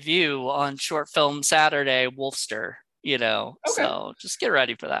gonna review on Short Film Saturday Wolfster. You know, Okay. so just get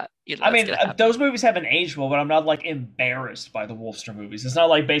ready for that. You know, I that's mean, gonna happen. those movies haven't aged well, but I'm not like embarrassed by the Wolfster movies. It's not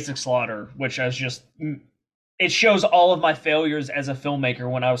like Basic Slaughter, which I was just. It shows all of my failures as a filmmaker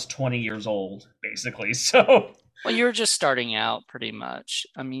when I was 20 years old, basically. So. Well, you were just starting out pretty much.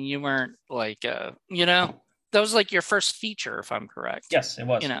 I mean, you weren't like, you know, that was like your first feature, if I'm correct. Yes, it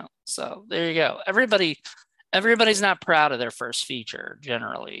was. You know, so there you go. Everybody's not proud of their first feature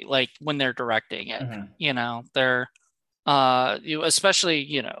generally, like when they're directing it. Mhm. You know, they're you especially,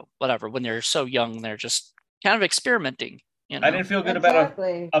 you know, whatever, when they're so young, they're just kind of experimenting, you I know. didn't feel good about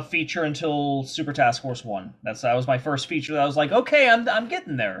Exactly. a feature until Super Task Force 1. That was my first feature. That I was like, okay, I'm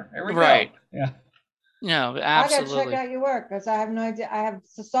getting there. Here we Right. go. Yeah. No, I gotta check absolutely. out your work because I have no idea.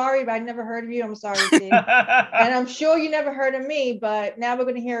 So sorry, but I never heard of you. I'm sorry, Steve. And I'm sure you never heard of me, but now we're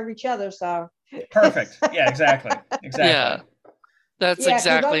gonna hear of each other. So Perfect. Yeah, exactly. Exactly. Yeah, that's yeah, because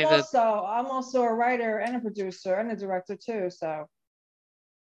exactly the I'm also a writer and a producer and a director too. So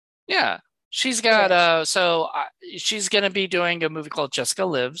yeah. She's got she's gonna be doing a movie called Jessica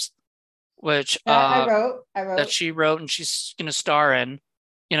Lives, which That I that wrote. she wrote and she's gonna star in.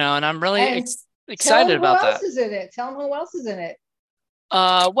 And I'm really And tell excited them who about else that. is in it. Tell them who else is in it.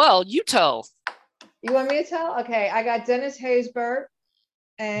 Well, you tell. You want me to tell? Okay, I got Dennis Haysbert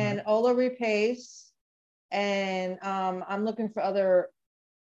and Ola Rapace, and I'm looking for other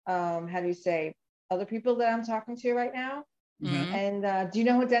how do you say, other people that I'm talking to right now. Mhm. And do you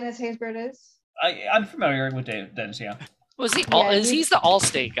know who Dennis Haysbert is? I'm familiar with Dennis. Yeah. Was he Yeah, he's the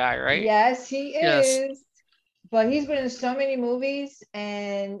Allstate guy, right? Yes, he Yes. is. But he's been in so many movies,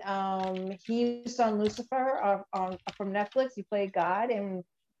 and he was on Lucifer on from Netflix. He played God, and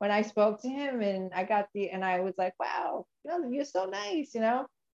when I spoke to him, and I was like, wow, you're so nice,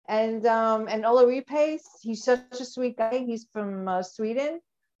 And Ola Rapace, he's such a sweet guy. He's from Sweden,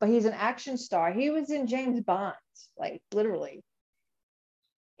 but he's an action star. He was in James Bond, like literally.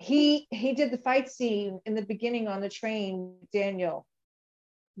 He did the fight scene in the beginning on the train with Daniel,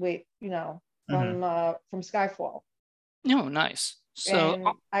 with from Skyfall. Oh, nice. So And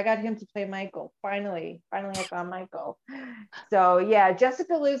I got him to play Michael. Finally, I got Michael. So yeah,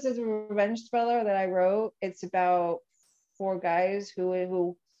 Jessica Lives is a revenge thriller that I wrote. It's about four guys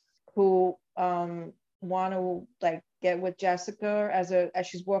who want to like get with Jessica as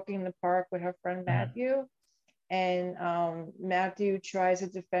she's walking in the park with her friend Matthew. And Matthew tries to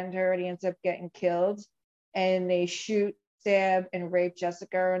defend her, and he ends up getting killed. And they shoot, stab, and rape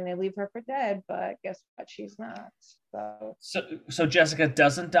Jessica, and they leave her for dead. But guess what? She's not. So Jessica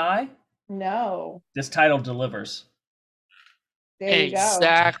doesn't die? No. This title delivers. There you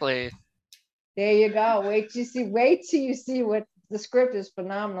exactly. go. There you go. Wait till you see what the script is.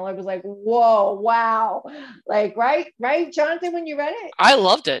 Phenomenal. I was like, whoa, wow. Like, right, Jonathan, when you read it? I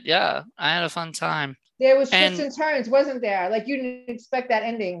loved it. Yeah. I had a fun time. There was twists and turns, wasn't there? Like, you didn't expect that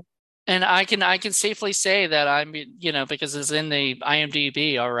ending. And I can safely say that I'm, because it's in the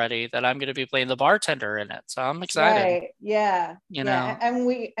IMDb already, that I'm going to be playing the bartender in it. So I'm excited. Right. Yeah. know. And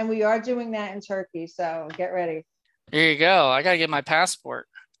we are doing that in Turkey. So get ready. There you go. I got to get my passport,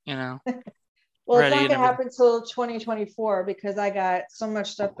 Well, it's not going to happen until 2024 because I got so much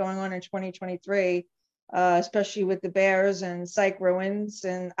stuff going on in 2023, especially with the Bears and Psych Ruins.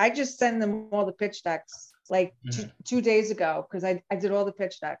 And I just send them all the pitch decks like 2 days ago because I did all the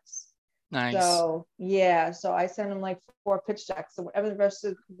pitch decks. Nice. So yeah, so I send them like 4 pitch decks. So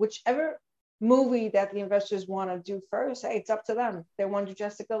whichever movie that the investors want to do first, hey, it's up to them. They want to do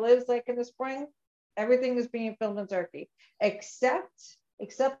Jessica Lives like in the spring. Everything is being filmed in Turkey, except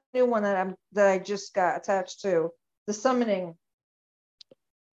the new one that I just got attached to, The Summoning.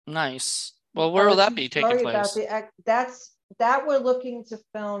 Nice. Well, where will that be taking place? That we're looking to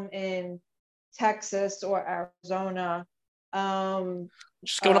film in Texas or Arizona.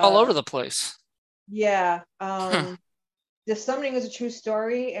 Just going all over the place. Yeah. The Summoning is a true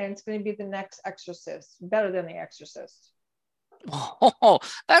story, and it's going to be the next Exorcist, better than The Exorcist. Oh,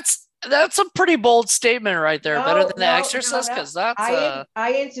 that's a pretty bold statement right there. Better than The Exorcist, because that's.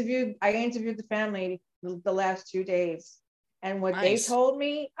 I interviewed the family the last 2 days, and what they told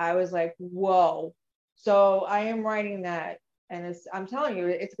me, I was like, whoa. So I am writing that, and I'm telling you,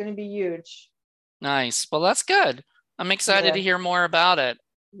 it's going to be huge. Nice. Well, that's good. I'm excited to hear more about it.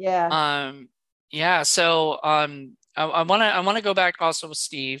 Yeah. Yeah. So I want to go back also with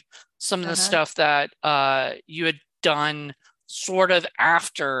Steve. Some of the stuff that you had done sort of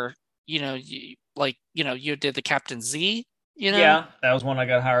after, you did the Captain Z. Yeah, that was one I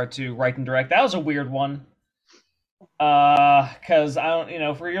got hired to write and direct. That was a weird one. Because I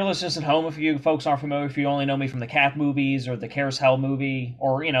don't, for your listeners at home, if you folks aren't familiar, if you only know me from the Cat movies or the Carousel movie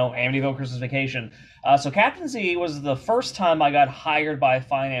or, Amityville Christmas Vacation. So Captain Z was the first time I got hired by a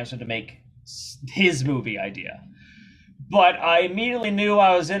financer to make his movie idea. But I immediately knew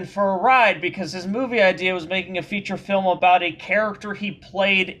I was in for a ride because his movie idea was making a feature film about a character he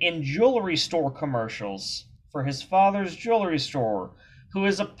played in jewelry store commercials for his father's jewelry store, who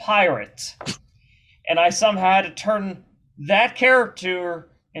is a pirate. And I somehow had to turn that character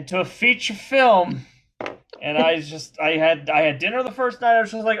into a feature film. And I had dinner the first night. I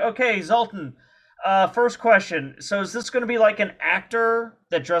was just like, okay, Zoltan, first question. So is this going to be like an actor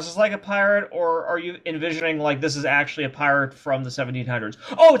that dresses like a pirate, or are you envisioning like this is actually a pirate from the 1700s?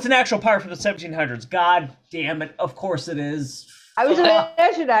 Oh, it's an actual pirate from the 1700s. God damn it. Of course it is. I was going to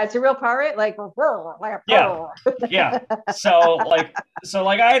answer that. It's a real pirate, like a yeah. So I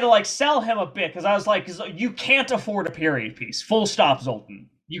had to sell him a bit because I was like, you can't afford a period piece. Full stop, Zoltan.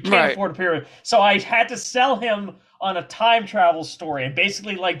 You can't afford a period. So I had to sell him on a time travel story and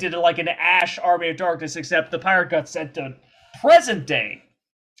basically did it like an Ash Army of Darkness, except the pirate got sent to present day.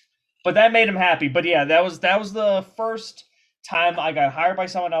 but that made him happy. But yeah, that was the first time I got hired by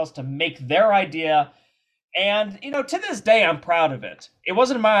someone else to make their idea. And, to this day, I'm proud of it. It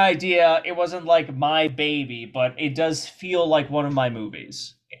wasn't my idea. It wasn't like my baby, but it does feel like one of my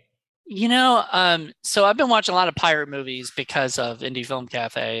movies. So I've been watching a lot of pirate movies because of Indie Film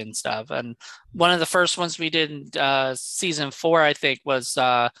Cafe and stuff. And one of the first ones we did in season 4, I think, was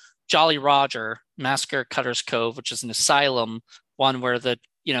Jolly Roger, Massacre at Cutter's Cove, which is an asylum one where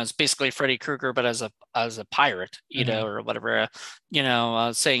it's basically Freddy Krueger, but as a pirate, or whatever,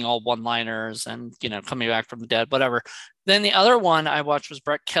 saying all one-liners and, coming back from the dead, whatever. Then the other one I watched was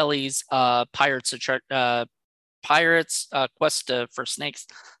Brett Kelly's Pirates Quest for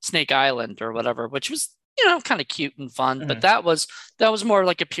Snake Island or whatever, which was kind of cute and fun. But that was more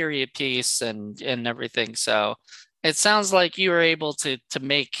like a period piece and everything. So it sounds like you were able to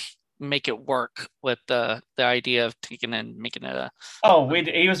make it work with the idea of taking and making it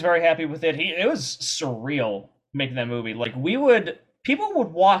he was very happy with it. It was surreal making that movie. Like people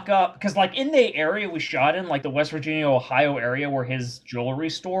would walk up because like in the area we shot in, like the West Virginia, Ohio area where his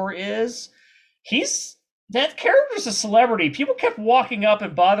jewelry store is, that character's a celebrity. People kept walking up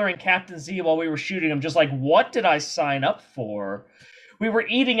and bothering Captain Z while we were shooting him, just like, what did I sign up for? We were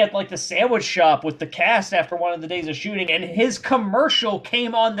eating at like the sandwich shop with the cast after one of the days of shooting, and his commercial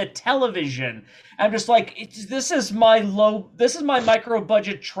came on the television. I'm just like, this is my micro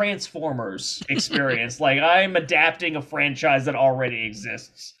budget Transformers experience. Like, I'm adapting a franchise that already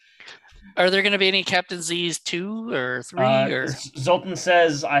exists. Are there going to be any Captain Z's 2 or 3? Zoltan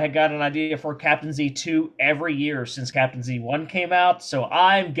says I had got an idea for Captain Z 2 every year since Captain Z 1 came out, so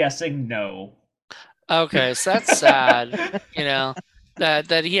I'm guessing no. Okay, so that's sad.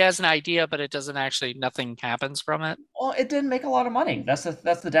 That he has an idea, but it doesn't actually, nothing happens from it. Well, it didn't make a lot of money. That's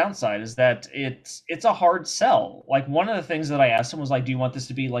the downside, is that it's a hard sell. Like, one of the things that I asked him was like, do you want this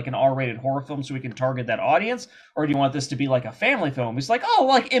to be like an R-rated horror film so we can target that audience, or do you want this to be like a family film? He's like, oh,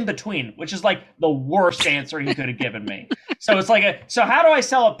 like in between, which is like the worst answer he could have given me. So it's like, so how do I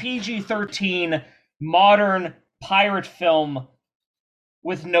sell a PG-13 modern pirate film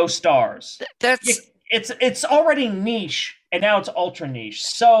with no stars? It's already niche, and now it's ultra niche.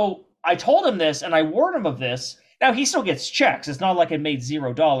 So I told him this, and I warned him of this. Now, he still gets checks. It's not like it made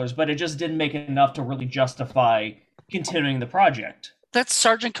 $0, but it just didn't make enough to really justify continuing the project. That's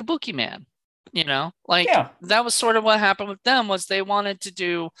Sergeant Kabuki Man. That was sort of what happened with them, was they wanted to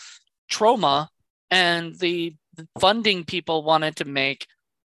do Troma, and the funding people wanted to make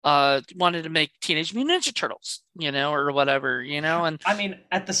Teenage Mutant Ninja Turtles, or whatever, and I mean,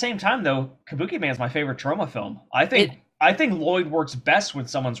 at the same time though, Kabuki Man's my favorite Troma film. I think Lloyd works best when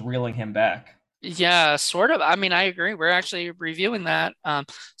someone's reeling him back. Yeah, sort of. I mean, I agree. We're actually reviewing that.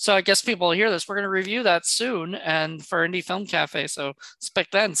 So I guess people will hear this. We're going to review that soon, and for Indie Film Cafe. So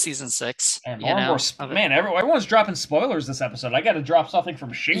expect that in season 6. And everyone's dropping spoilers this episode. I got to drop something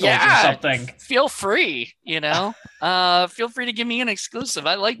from Shingles or something. Feel free. Feel free to give me an exclusive.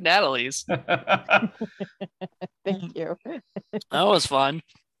 I like Natalie's. Thank you. That was fun.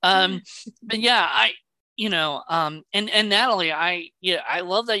 But yeah, and Natalie, I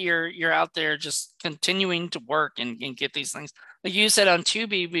love that you're out there just continuing to work and get these things. Like you said, on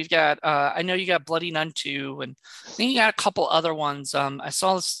Tubi, we've got I know you got Bloody Nun 2, and I think you got a couple other ones. I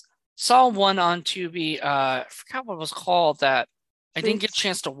saw one on Tubi. I forgot what it was called that I didn't get a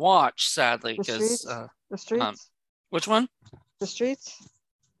chance to watch, sadly, because the Streets. Which one? The Streets.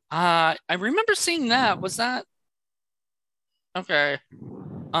 I remember seeing that. Was that okay?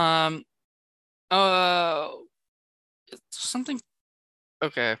 Something.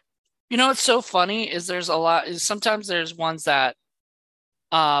 Okay. What's so funny is sometimes there's ones that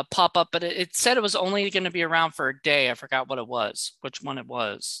pop up, but it said it was only going to be around for a day. I forgot which one it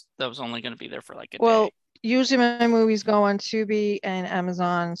was that was only going to be there for like a day. Well, usually my movies go on Tubi and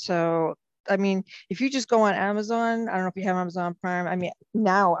Amazon. So, I mean, if you just go on Amazon, I don't know if you have Amazon Prime. I mean,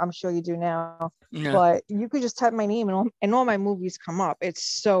 now I'm sure you do now, but you could just type my name and all my movies come up. It's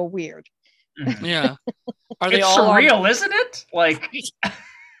so weird. Yeah. It's surreal, isn't it? Like,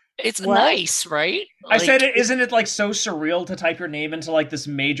 it's nice, right? I said it. Isn't it like so surreal to type your name into like this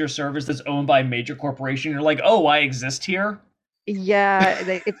major service that's owned by a major corporation? You're like, oh, I exist here. Yeah,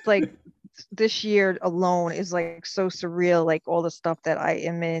 it's like this year alone is like so surreal. Like all the stuff that I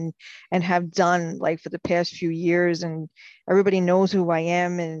am in and have done like for the past few years, and everybody knows who I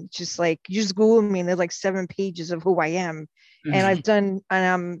am. And just like you just Google me, and there's like 7 pages of who I am, and I've done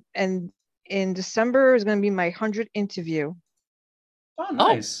and in December is going to be my 100th interview. Oh,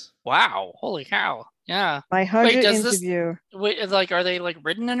 nice. Oh, wow. Holy cow. Yeah. My 100th interview. Are they like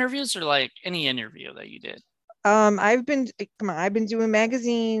written interviews or like any interview that you did? I've been I've been doing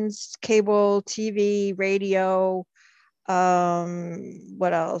magazines, cable, TV, radio,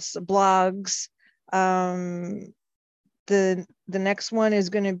 what else? Blogs. Um, the next one is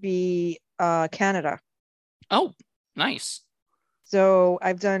going to be Canada. Oh, nice. So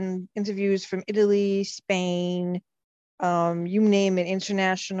I've done interviews from Italy, Spain, you name it,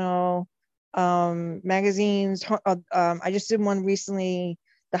 international magazines. I just did one recently,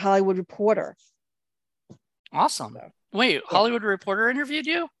 The Hollywood Reporter. Awesome. So, Wait, yeah. Hollywood Reporter interviewed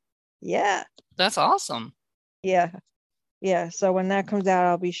you? Yeah. That's awesome. Yeah. Yeah. So when that comes out,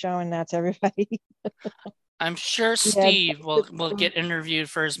 I'll be showing that to everybody. I'm sure Steve will get interviewed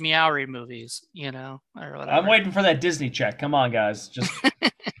for his Meowry movies, you know, or whatever. I'm waiting for that Disney check. Come on, guys. Just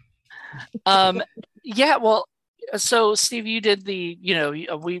yeah, well, so Steve, you did the, you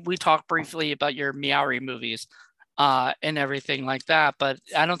know, we talked briefly about your Meowry movies and everything like that, but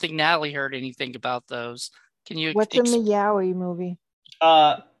I don't think Natalie heard anything about those. Can you What's a Meowie movie?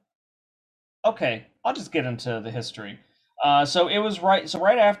 Okay, I'll just get into the history. So it was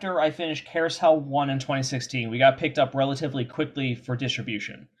right after I finished Carousel 1 in 2016, we got picked up relatively quickly for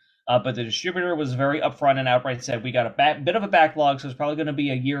distribution. But the distributor was very upfront and outright said, we got a bit of a backlog, so it's probably going to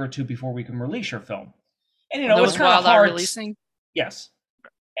be a year or two before we can release your film. And, you know, it's kind of hard. Releasing? Yes.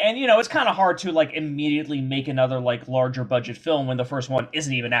 And, you know, it's kind of hard to, like, immediately make another, like, larger budget film when the first one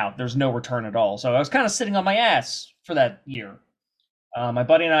isn't even out. There's no return at all. So I was kind of sitting on my ass for that year. My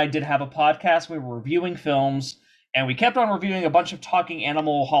buddy and I did have a podcast. We were reviewing films, and we kept on reviewing a bunch of talking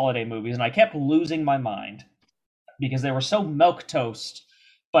animal holiday movies, and I kept losing my mind because they were so milquetoast,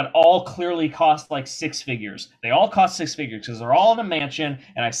 but all clearly cost like six figures. They all cost six figures because they're all in a mansion,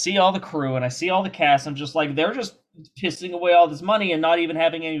 and I see all the crew, and I see all the cast. I'm just like, they're just pissing away all this money and not even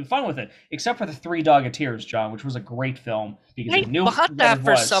having any fun with it, except for the Three Doggeteers, John, which was a great film because I bought that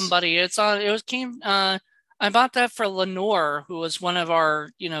for somebody. I bought that for Lenore, who was one of our,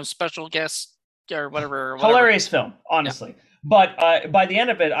 you know, special guests or whatever. Hilarious film, honestly. Yeah. But by the end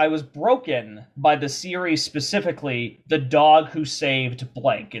of it, I was broken by the series, specifically The Dog Who Saved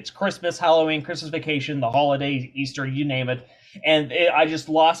Blank. It's Christmas, Halloween, Christmas Vacation, the holiday, Easter, you name it. And I just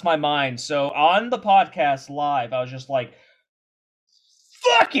lost my mind. So on the podcast live, I was just like,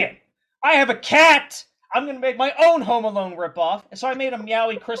 fuck it! I have a cat! I'm going to make my own Home Alone ripoff. So I made a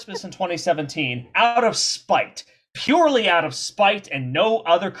Meowie Christmas in 2017 out of spite. Purely out of spite and no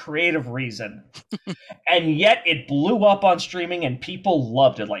other creative reason. And yet it blew up on streaming and people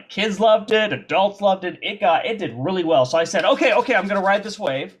loved it. Like, kids loved it, adults loved it. It did really well. So I said, okay, I'm going to ride this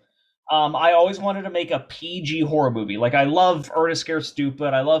wave. I always wanted to make a PG horror movie. Like, I love Ernest Scared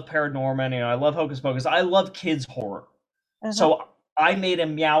Stupid. I love Paranorman. You know, I love Hocus Pocus. I love kids horror. Uh-huh. So I made a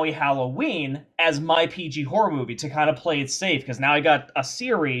Meowie Halloween as my PG horror movie to kind of play it safe, because now I got a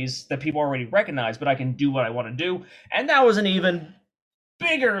series that people already recognize, but I can do what I want to do. And that was an even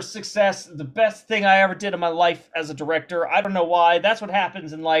bigger success. The best thing I ever did in my life as a director. I don't know why. That's what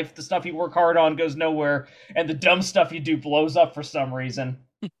happens in life. The stuff you work hard on goes nowhere, and the dumb stuff you do blows up for some reason.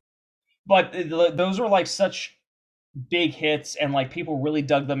 But those were like such big hits, and like people really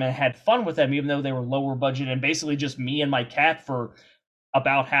dug them and had fun with them, even though they were lower budget and basically just me and my cat for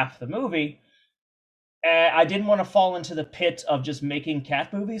about half the movie. And I didn't want to fall into the pit of just making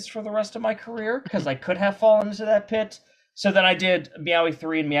cat movies for the rest of my career, because I could have fallen into that pit. So then I did Meowie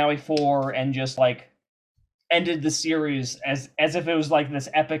 3 and Meowie 4 and just like ended the series as if it was like this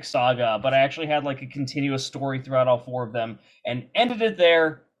epic saga, but I actually had like a continuous story throughout all four of them and ended it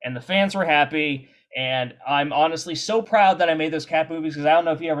there, and the fans were happy. And I'm honestly so proud that I made those cat movies, because I don't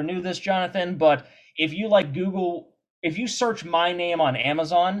know if you ever knew this, Jonathan, but if you like if you search my name on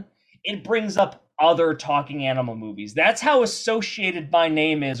Amazon, it brings up other talking animal movies. That's how associated my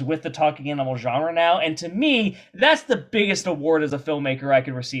name is with the talking animal genre now. And to me, that's the biggest award as a filmmaker I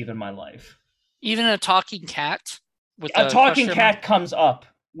could receive in my life. Even a talking cat? With a talking cat comes up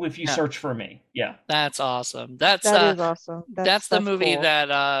if you search for me. Yeah. That's awesome. That is awesome. That's the movie cool.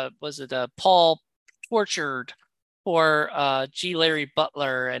 That was it Paul tortured for G. Larry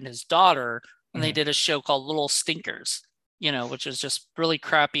Butler and his daughter when they did a show called Little Stinkers, you know, which is just really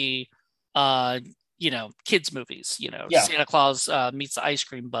crappy you know, kids movies, you know, Santa Claus meets the ice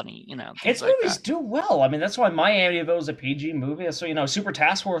cream bunny, you know. Kids like movies do well. I mean, that's why my Amityville is a PG movie. So, you know, Super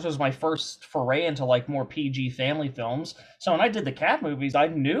Task Force was my first foray into like more PG family films. So when I did the cat movies, I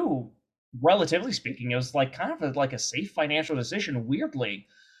knew, relatively speaking, it was like kind of like a safe financial decision, weirdly.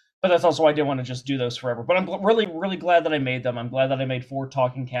 But that's also why I didn't want to just do those forever. But I'm really, really glad that I made them. I'm glad that I made 4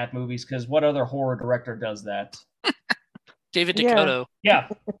 talking cat movies, because what other horror director does that? David Dakota. Yeah,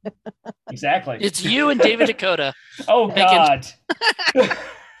 exactly. It's you and David Dakota. Oh, God.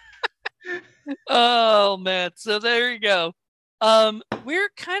 Oh man. So there you go. We're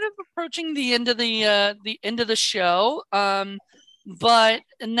kind of approaching the end of the show. But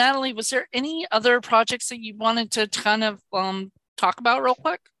Natalie, was there any other projects that you wanted to kind of talk about real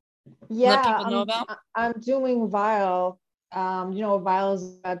quick? Let Yeah, people know about? I'm doing Vile. You know what Vile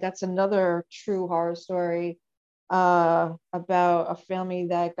is about? That's another true horror story about a family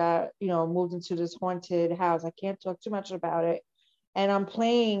that got, moved into this haunted house. I can't talk too much about it. And I'm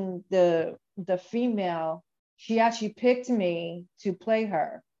playing the female. She actually picked me to play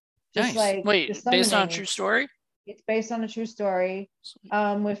her. Just Nice. like the Wait, based on a summoning. true story? It's based on a true story.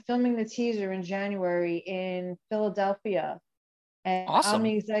 We're filming the teaser in January in Philadelphia, and I'm Awesome.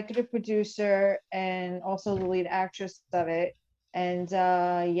 the executive producer and also the lead actress of it. And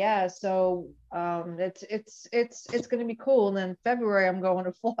yeah, so it's gonna be cool. And then February I'm going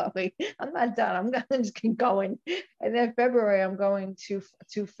to Florida. I'm not done. I'm gonna just keep going. And then February I'm going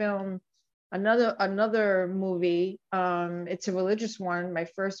to film another movie. It's a religious one, my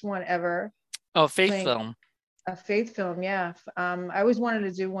first one ever, Oh, faith playing film. a faith film. Yeah. I always wanted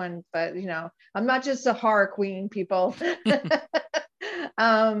to do one, but I'm not just a horror queen, people. No,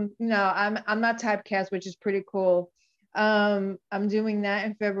 I'm not typecast, which is pretty cool. I'm doing that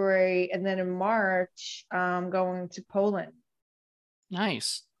in February, and then in March, I'm going to Poland.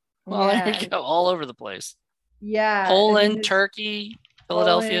 Nice. Well, there you Yeah, go, all over the place. yeah, and then Poland, this Turkey,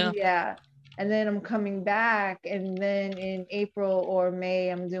 Poland, Philadelphia. yeah. And then I'm coming back, and then in April or May,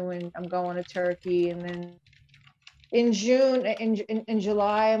 I'm going to Turkey, and then in June, in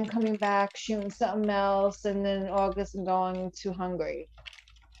July, I'm coming back shooting something else, and then in August, I'm going to Hungary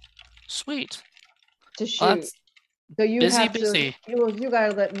Sweet. to Well, shoot. that's So you busy, have to, busy. you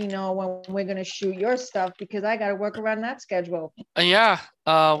gotta let me know when we're gonna shoot your stuff because I gotta work around that schedule. Yeah.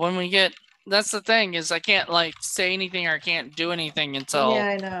 When we get, that's the thing is I can't like say anything or I can't do anything Yeah, until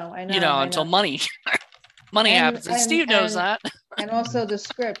I know, I know, I until know. money And happens, and and Steve knows and that. and also the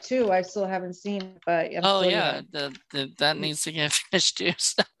script too. I still haven't seen it, but I'm Oh still, yeah, that needs to get finished too.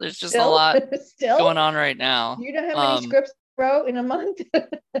 So there's just a still, lot still. going on right now. You know how many scripts I wrote in a month?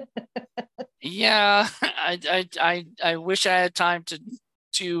 Yeah, I wish I had time to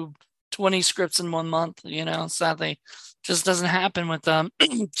do 20 scripts in 1 month, sadly just doesn't happen with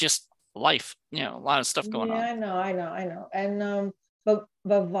just life, a lot of stuff going Yeah, on. I know. And but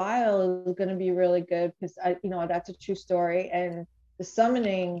Vile is gonna be really good because that's a true story. And the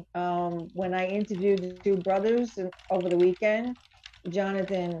summoning, when I interviewed the two brothers over the weekend,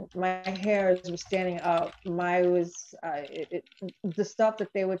 Jonathan, my hairs were standing up. My was the stuff that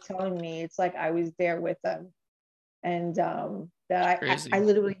they were telling me, it's like I was there with them. And that I Crazy.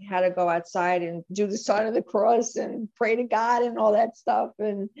 literally had to go outside and do the sign of the cross and pray to God and all that stuff.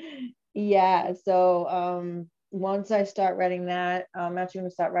 And yeah, so once I start writing that, I'm actually going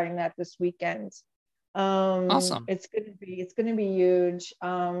to start writing that this weekend. Awesome. It's gonna be huge.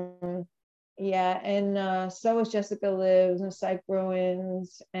 Yeah, and so is Jessica Lives and Psych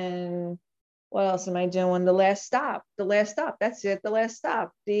Ruins, and what else am I doing? The Last Stop. The Last Stop. That's it. The Last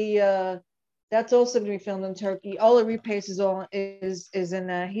Stop. That's also going to be filmed in Turkey. Ola Repace is in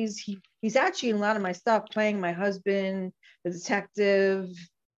that. He's actually in a lot of my stuff, playing my husband, the detective.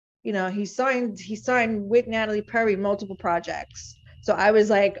 He signed with Natalie Perry multiple projects. So I was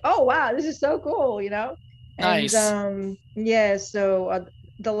like, oh wow, this is so cool. And Nice. yeah, so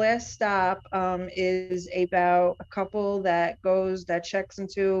the Last Stop is about a couple that checks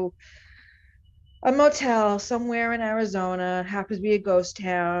into a motel somewhere in Arizona, happens to be a ghost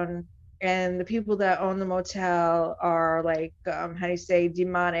town, and the people that own the motel are like, how do you say,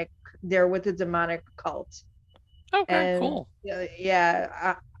 demonic. They're with the demonic cult. Okay, And cool.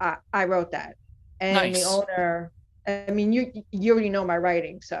 yeah, I wrote that. And the Nice. owner, I mean, you already know my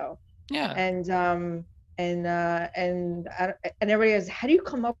writing, so. Yeah. And everybody goes, how do you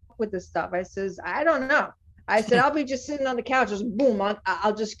come up with this stuff? I says, I don't know. I said, I'll be just sitting on the couch, just boom,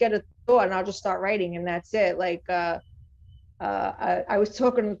 I'll just get a thought and I'll just start writing, and that's it. Like I was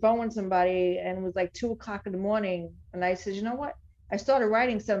talking on the phone with somebody, and it was like 2 o'clock in the morning, and I said, you know what? I started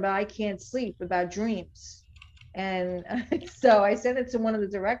writing something about I can't sleep, about dreams. And so I sent it to one of the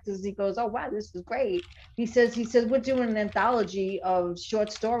directors. He goes, oh wow, this is great. He says we're doing an anthology of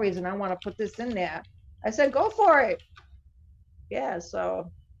short stories, and I want to put this in there. I said, go for it. Yeah,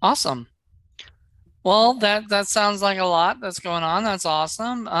 so Awesome. Well, that sounds like a lot that's going on. That's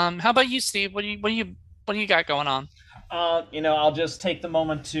awesome. How about you, Steve? What do you got going on? I'll just take the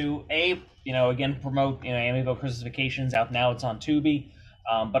moment to again promote Amityville Christmas Vacations out now. It's on Tubi.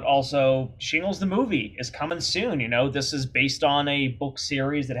 But also, Shingles the movie is coming soon. This is based on a book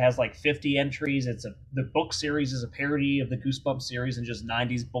series that has like 50 entries. The book series is a parody of the Goosebumps series and just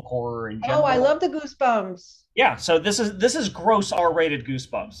 90s book horror in Oh, I general. love the Goosebumps. Yeah, so this is gross R-rated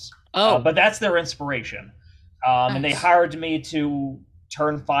Goosebumps, Oh, but that's their inspiration. And they nice. hired me to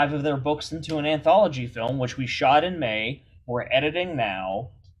turn 5 of their books into an anthology film, which we shot in May. We're editing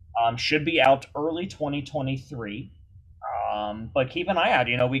now. Should be out early 2023. But keep an eye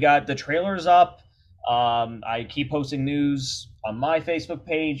out. We got the trailers up. I keep posting news on my Facebook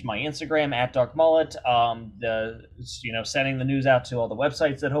page, my Instagram at Dark Mullet. Sending the news out to all the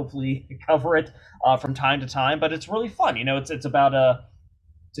websites that hopefully cover it from time to time. But it's really fun. It's about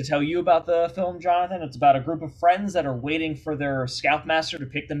to tell you about the film, Jonathan. It's about a group of friends that are waiting for their scoutmaster to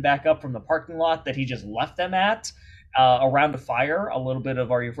pick them back up from the parking lot that he just left them at around a fire. A little bit of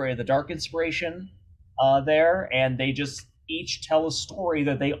Are You Afraid of the Dark inspiration there, and they just each tell a story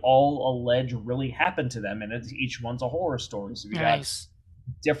that they all allege really happened to them, and each one's a horror story. So we got Nice.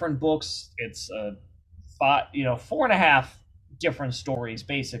 different books. It's four and a half different stories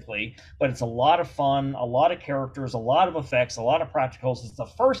basically, but it's a lot of fun, a lot of characters, a lot of effects, a lot of practicals. It's the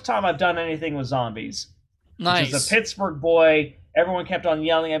first time I've done anything with zombies, which is a Nice. Pittsburgh boy. Everyone kept on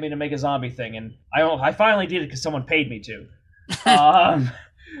yelling at me to make a zombie thing, and I finally did it because someone paid me to. Um,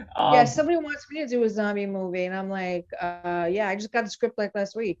 Yeah, um, somebody wants me to do a zombie movie, and I'm like, yeah, I just got the script like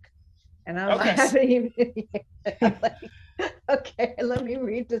last week, and I okay. haven't even. I'm like, okay, let me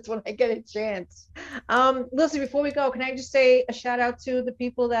read this when I get a chance. Listen, before we go, can I just say a shout out to the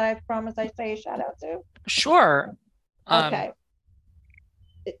people that I promised I say a shout out to? Sure. Um, Okay,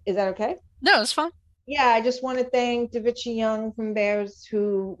 is that okay? no, it's fine. Yeah, I just want to thank Davichi Young from Bears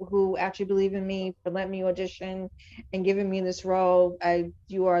who actually believe in me for letting me audition and giving me this role.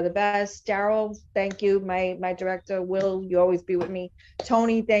 You are the best. Daryl, thank you. My director, Will, you always be with me.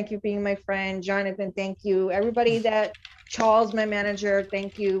 Tony, thank you for being my friend. Jonathan, thank you. Everybody that Charles, my manager,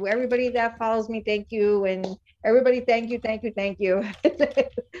 thank you. Everybody that follows me, thank you. And everybody, thank you, thank you, thank you.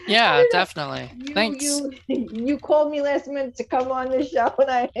 Yeah, definitely. you Thanks. you you called me last minute to come on the show,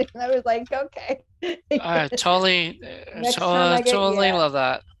 and I was like, okay. I totally, Next time I get, totally yeah, love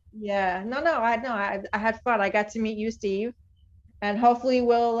that. yeah. No, I had fun. I got to meet you, Steve, and hopefully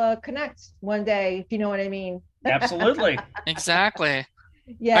we'll connect one day, if you know what I mean. Absolutely. Exactly.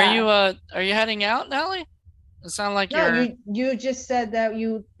 Yeah. Are you heading out, Nelly? It sounds like No, you're. you just said that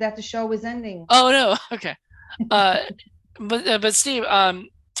the show was ending. Oh no. Okay. Uh, but Steve,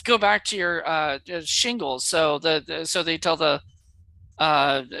 to go back to your shingles. So so they tell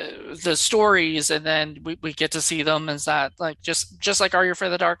uh the stories, and then we get to see them. Is that like just like Are You Afraid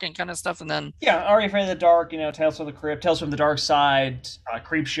of the Dark and kind of stuff? And then Yeah, Are You Afraid of the Dark? Tales from the Crypt, Tales from the Dark Side,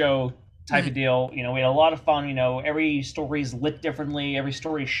 Creep Show type Mhm. of deal. We had a lot of fun. Every story is lit differently. Every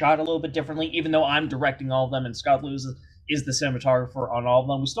story is shot a little bit differently. Even though I'm directing all of them and Scott Lewis is the cinematographer on all of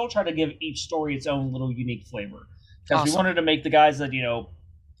them, we still try to give each story its own little unique flavor because we Awesome. wanted to make the guys that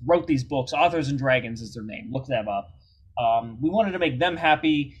wrote these books. Authors and Dragons is their name. Look them up. We wanted to make them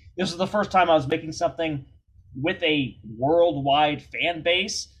happy. This was the first time I was making something with a worldwide fan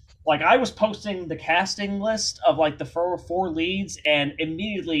base. Like, I was posting the casting list of like the four leads, and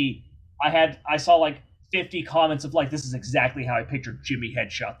immediately I saw like 50 comments of like, this is exactly how I pictured Jimmy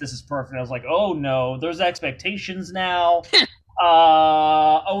Headshot. This is perfect. And I was like, oh no, there's expectations now.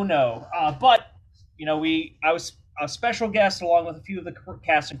 Oh no. But I was a special guest along with a few of the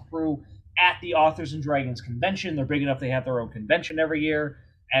cast and crew at the Authors and Dragons convention. They're big enough; they have their own convention every year,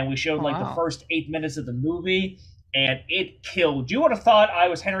 and we showed Oh, like the wow. first 8 minutes of the movie, and it killed. You would have thought I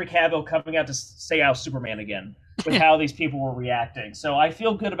was Henry Cavill coming out to say I was Superman again with how these people were reacting. So I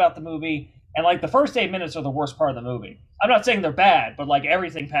feel good about the movie. And like the first 8 minutes are the worst part of the movie. I'm not saying they're bad, but like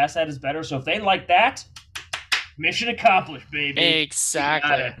everything past that is better. So if they like that, mission accomplished, baby. We got it.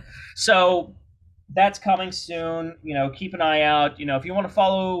 Exactly. So that's coming soon. Keep an eye out. If you want to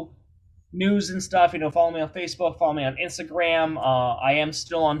follow news and stuff, follow me on Facebook, follow me on Instagram. I am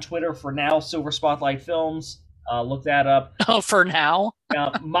still on Twitter for now, Silver Spotlight Films. Look that up. Oh, for now.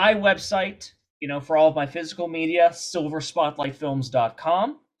 My website, for all of my physical media,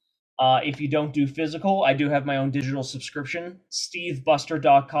 silverspotlightfilms.com. If you don't do physical, I do have my own digital subscription,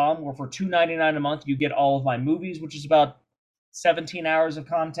 stevebuster.com, where for $2.99 a month you get all of my movies, which is about 17 hours of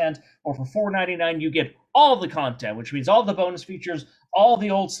content, or for $4.99 you get all the content, which means all the bonus features, all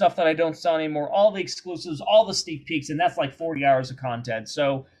the old stuff that I don't sell anymore, all the exclusives, all the sneak peeks, and that's like 40 hours of content.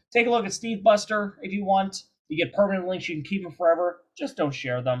 So take a look at Steve Buster if you want. You get permanent links, you can keep them forever. Just don't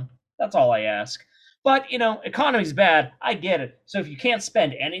share them. That's all I ask. But, economy's bad. I get it. So if you can't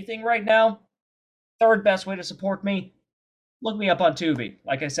spend anything right now, third best way to support me, look me up on Tubi.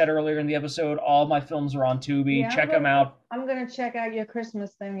 Like I said earlier in the episode, all my films are on Tubi. Yeah, Check them out. I'm gonna check out your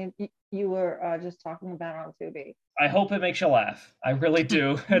Christmas thing you were just talking about on Tubi. I hope it makes you laugh. I really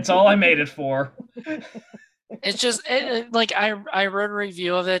do. It's all I made it for. It's just like I wrote a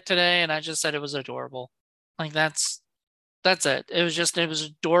review of it today, and I just said it was adorable. Like that's it. It was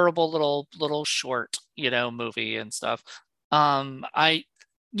adorable little short, movie and stuff.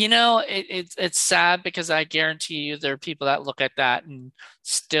 It's sad because I guarantee you there are people that look at that and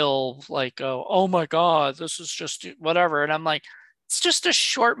still like go, oh my God, this is just whatever. And I'm like, it's just a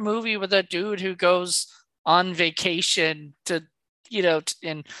short movie with a dude who goes on vacation to,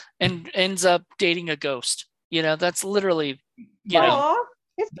 and ends up dating a ghost. That's literally,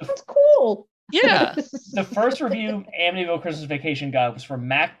 it sounds cool. Yeah. The first review Amityville Christmas Vacation got was from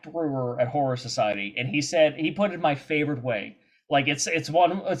Mac Brewer at Horror Society, and he said he put it in my favorite way. Like it's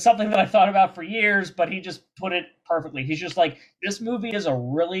something that I thought about for years, but he just put it perfectly. He's just like, this movie is a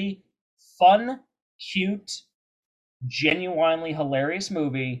really fun, cute, genuinely hilarious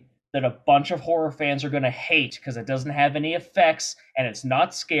movie that a bunch of horror fans are going to hate because it doesn't have any effects and it's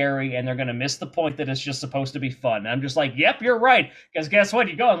not scary, and they're going to miss the point that it's just supposed to be fun. And I'm just like, yep, you're right. Because guess what?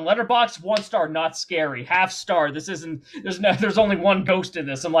 You go on Letterboxd, 1 star, not scary, half star. This isn't. There's only one ghost in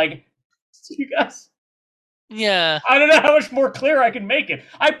this. I'm like, you guys. Yeah. I don't know how much more clear I can make it.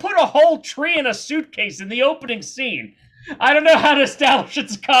 I put a whole tree in a suitcase in the opening scene. I don't know how to establish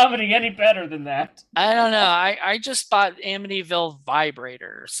its comedy any better than that. I don't know. I just bought Amityville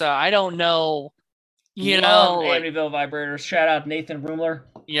Vibrator, so I don't know. Amityville Vibrators. Shout out Nathan Rumler.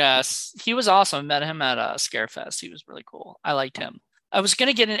 Yes, he was awesome. Met him at Scarefest. He was really cool. I liked him. I was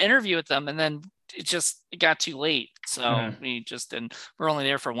gonna get an interview with them, and then it got too late, so we just didn't. We're only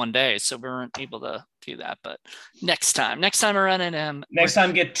there for one day, so we weren't able to do that. But next time I run into him. Next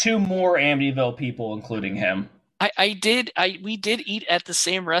time, get 2 more Amityville people, including him. We did eat at the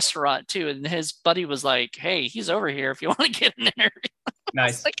same restaurant too, and his buddy was like, "Hey, he's over here if you want to get an interview."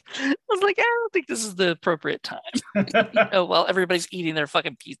 Nice. I was like, I don't think this is the appropriate time. Well, everybody's eating their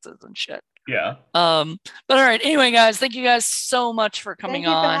fucking pizzas and shit. Yeah. But all right. Anyway, guys, thank you guys so much for coming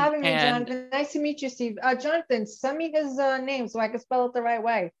on. Thank you for having me, Jonathan. Nice to meet you, Steve. Jonathan, send me his name so I can spell it the right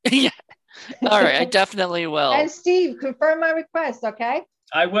way. Yeah. All right, I definitely will. And Steve, confirm my request, okay?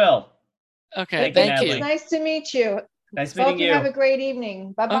 I will. Okay, thank you. It's nice to meet you. Nice meeting you. Have a great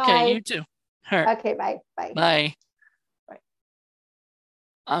evening. Bye-bye. Okay, you too. All right. Okay, bye. Bye. Bye.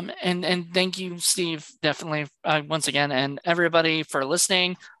 And thank you, Steve, definitely once again, and everybody for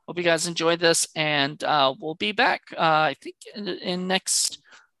listening. Hope you guys enjoyed this, and we'll be back. I think in next,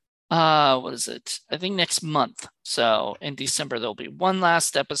 what is it? I think next month. So in December there'll be one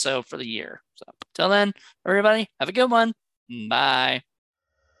last episode for the year. So till then, everybody, have a good one. Bye.